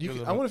bucket.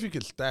 I wonder if you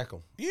could stack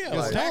them. Yeah,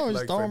 Like, stack-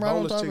 just throw 'em right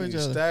on top of each you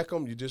other. stack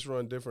them. You just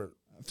run different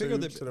figure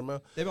tubes they- to their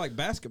mouth. They'd be like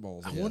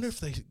basketballs. I wonder if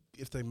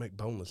they make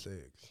boneless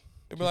eggs.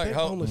 It'd be like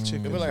hold, boneless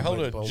chickens it'd be like would hold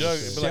make a boneless jug.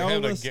 eggs. It'd be like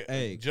having Shell-less a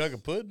eggs. jug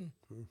of pudding.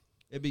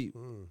 It'd be.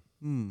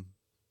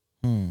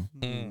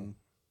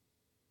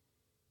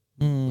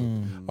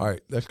 All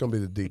right, that's gonna be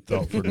the deep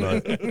thought for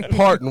tonight.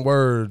 Parting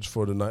words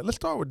for tonight. Let's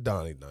start with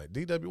Donnie tonight.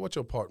 DW, what's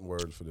your parting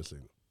words for this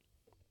evening?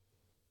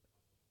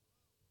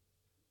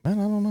 Man,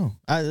 I don't know.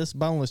 This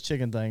boneless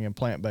chicken thing and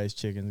plant-based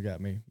chickens got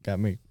me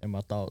in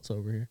my thoughts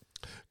over here.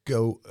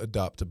 Go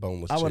adopt a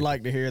boneless I would chicken.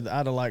 like to hear that.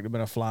 I'd have liked to have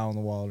been a fly on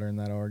the wall during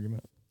that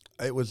argument.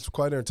 It was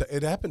quite entertaining.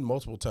 It happened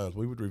multiple times.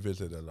 We would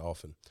revisit it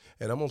often.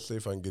 And I'm going to see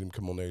if I can get him to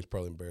come on there. He's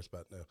probably embarrassed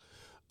about it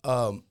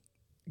now.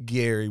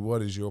 Gary,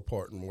 what is your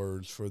parting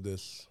words for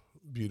this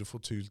beautiful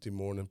Tuesday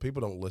morning?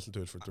 People don't listen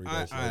to us for 3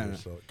 days later,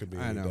 so it could be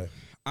any day.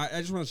 I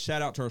just want to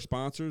shout out to our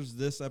sponsors.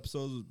 This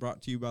episode was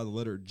brought to you by the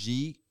letter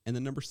G and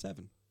the number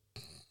 7.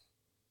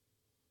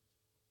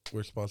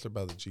 We're sponsored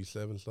by the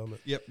G7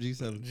 Summit. Yep,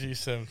 G7.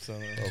 G7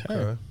 Summit.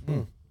 Okay.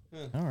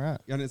 All right.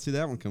 Y'all didn't see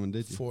that one coming,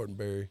 did you?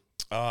 Fortenberry.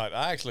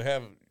 I actually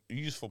have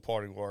useful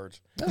parting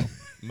words.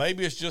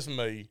 Maybe it's just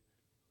me,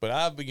 but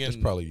I've It's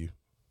begun probably you.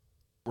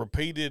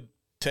 repeated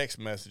text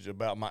message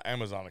about my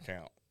Amazon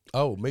account.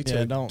 Oh, me too.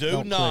 Yeah, don't Do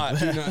click not,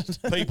 that.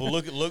 people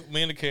look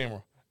me in the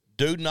camera.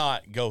 Do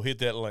not go hit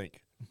that link.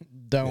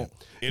 Don't.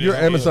 It Your is-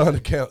 Amazon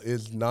account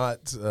is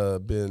not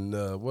been,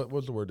 what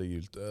was the word they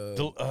used?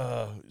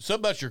 something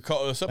about your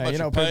call. Something Hey, about you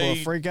know, your people pay.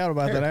 will freak out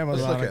about that Let's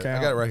Amazon look at it. account.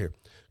 I got it right here.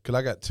 because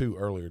I got 2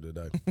 earlier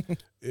today.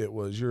 It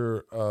was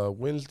your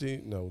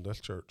Wednesday. No, that's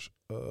church.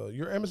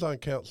 Your Amazon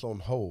account's on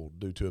hold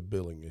due to a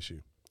billing issue.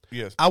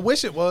 Yes. I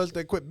wish it was.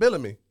 They quit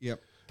billing me.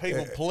 Yep.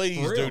 People,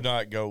 please do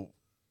not go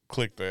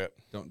click that.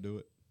 Don't do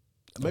it.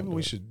 Maybe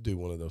we should do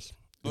one of those.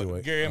 Look,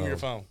 Anyway, Gary, I'm your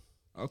phone.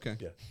 Okay.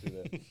 Yeah,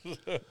 do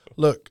that.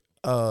 Look,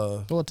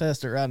 We'll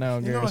test it right now.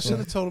 you know, I Gary's should phone.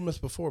 have told him this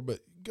before, but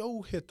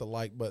go hit the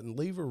like button,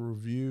 leave a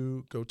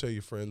review, go tell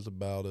your friends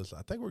about us.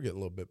 I think we're getting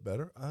a little bit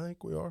better. I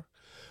think we are.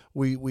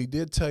 We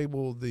did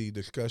table the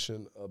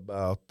discussion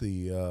about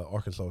the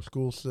Arkansas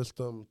school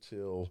system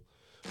till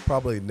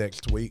probably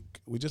next week.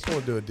 We just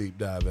want to do a deep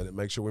dive in it,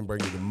 make sure we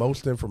bring you the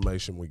most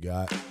information we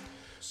got.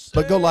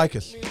 But go like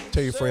us.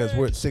 Tell your friends.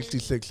 We're at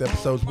 66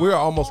 episodes. We're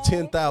almost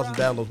 10,000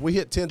 downloads. We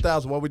hit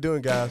 10,000. What are we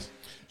doing, guys?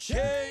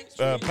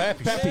 Pappies.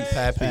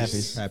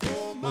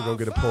 We'll go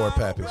get a pour of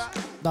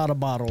Pappies. Not a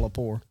bottle of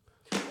pour.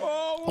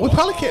 We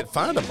probably can't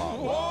find a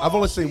bottle. I've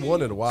only seen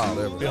one in a while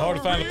ever. Be hard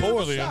to find a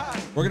pour then.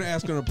 We're gonna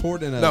ask him to pour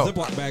it in a No.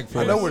 Ziploc bag for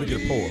I know us. where to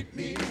get a pour.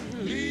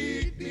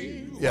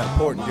 Yeah,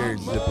 pour it in Gary's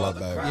Ziploc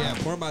bag. Yeah,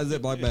 pour it in my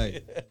Ziploc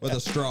bag with a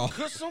straw.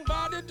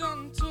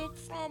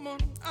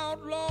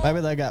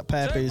 Maybe they got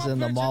Pappies in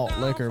the malt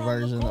liquor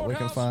version that we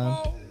can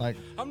find. Like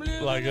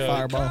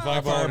Fireball.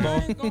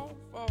 Fireball.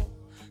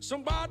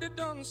 Somebody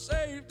done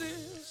saved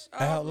this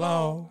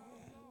Outlaw.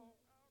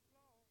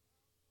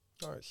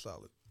 All right,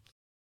 solid.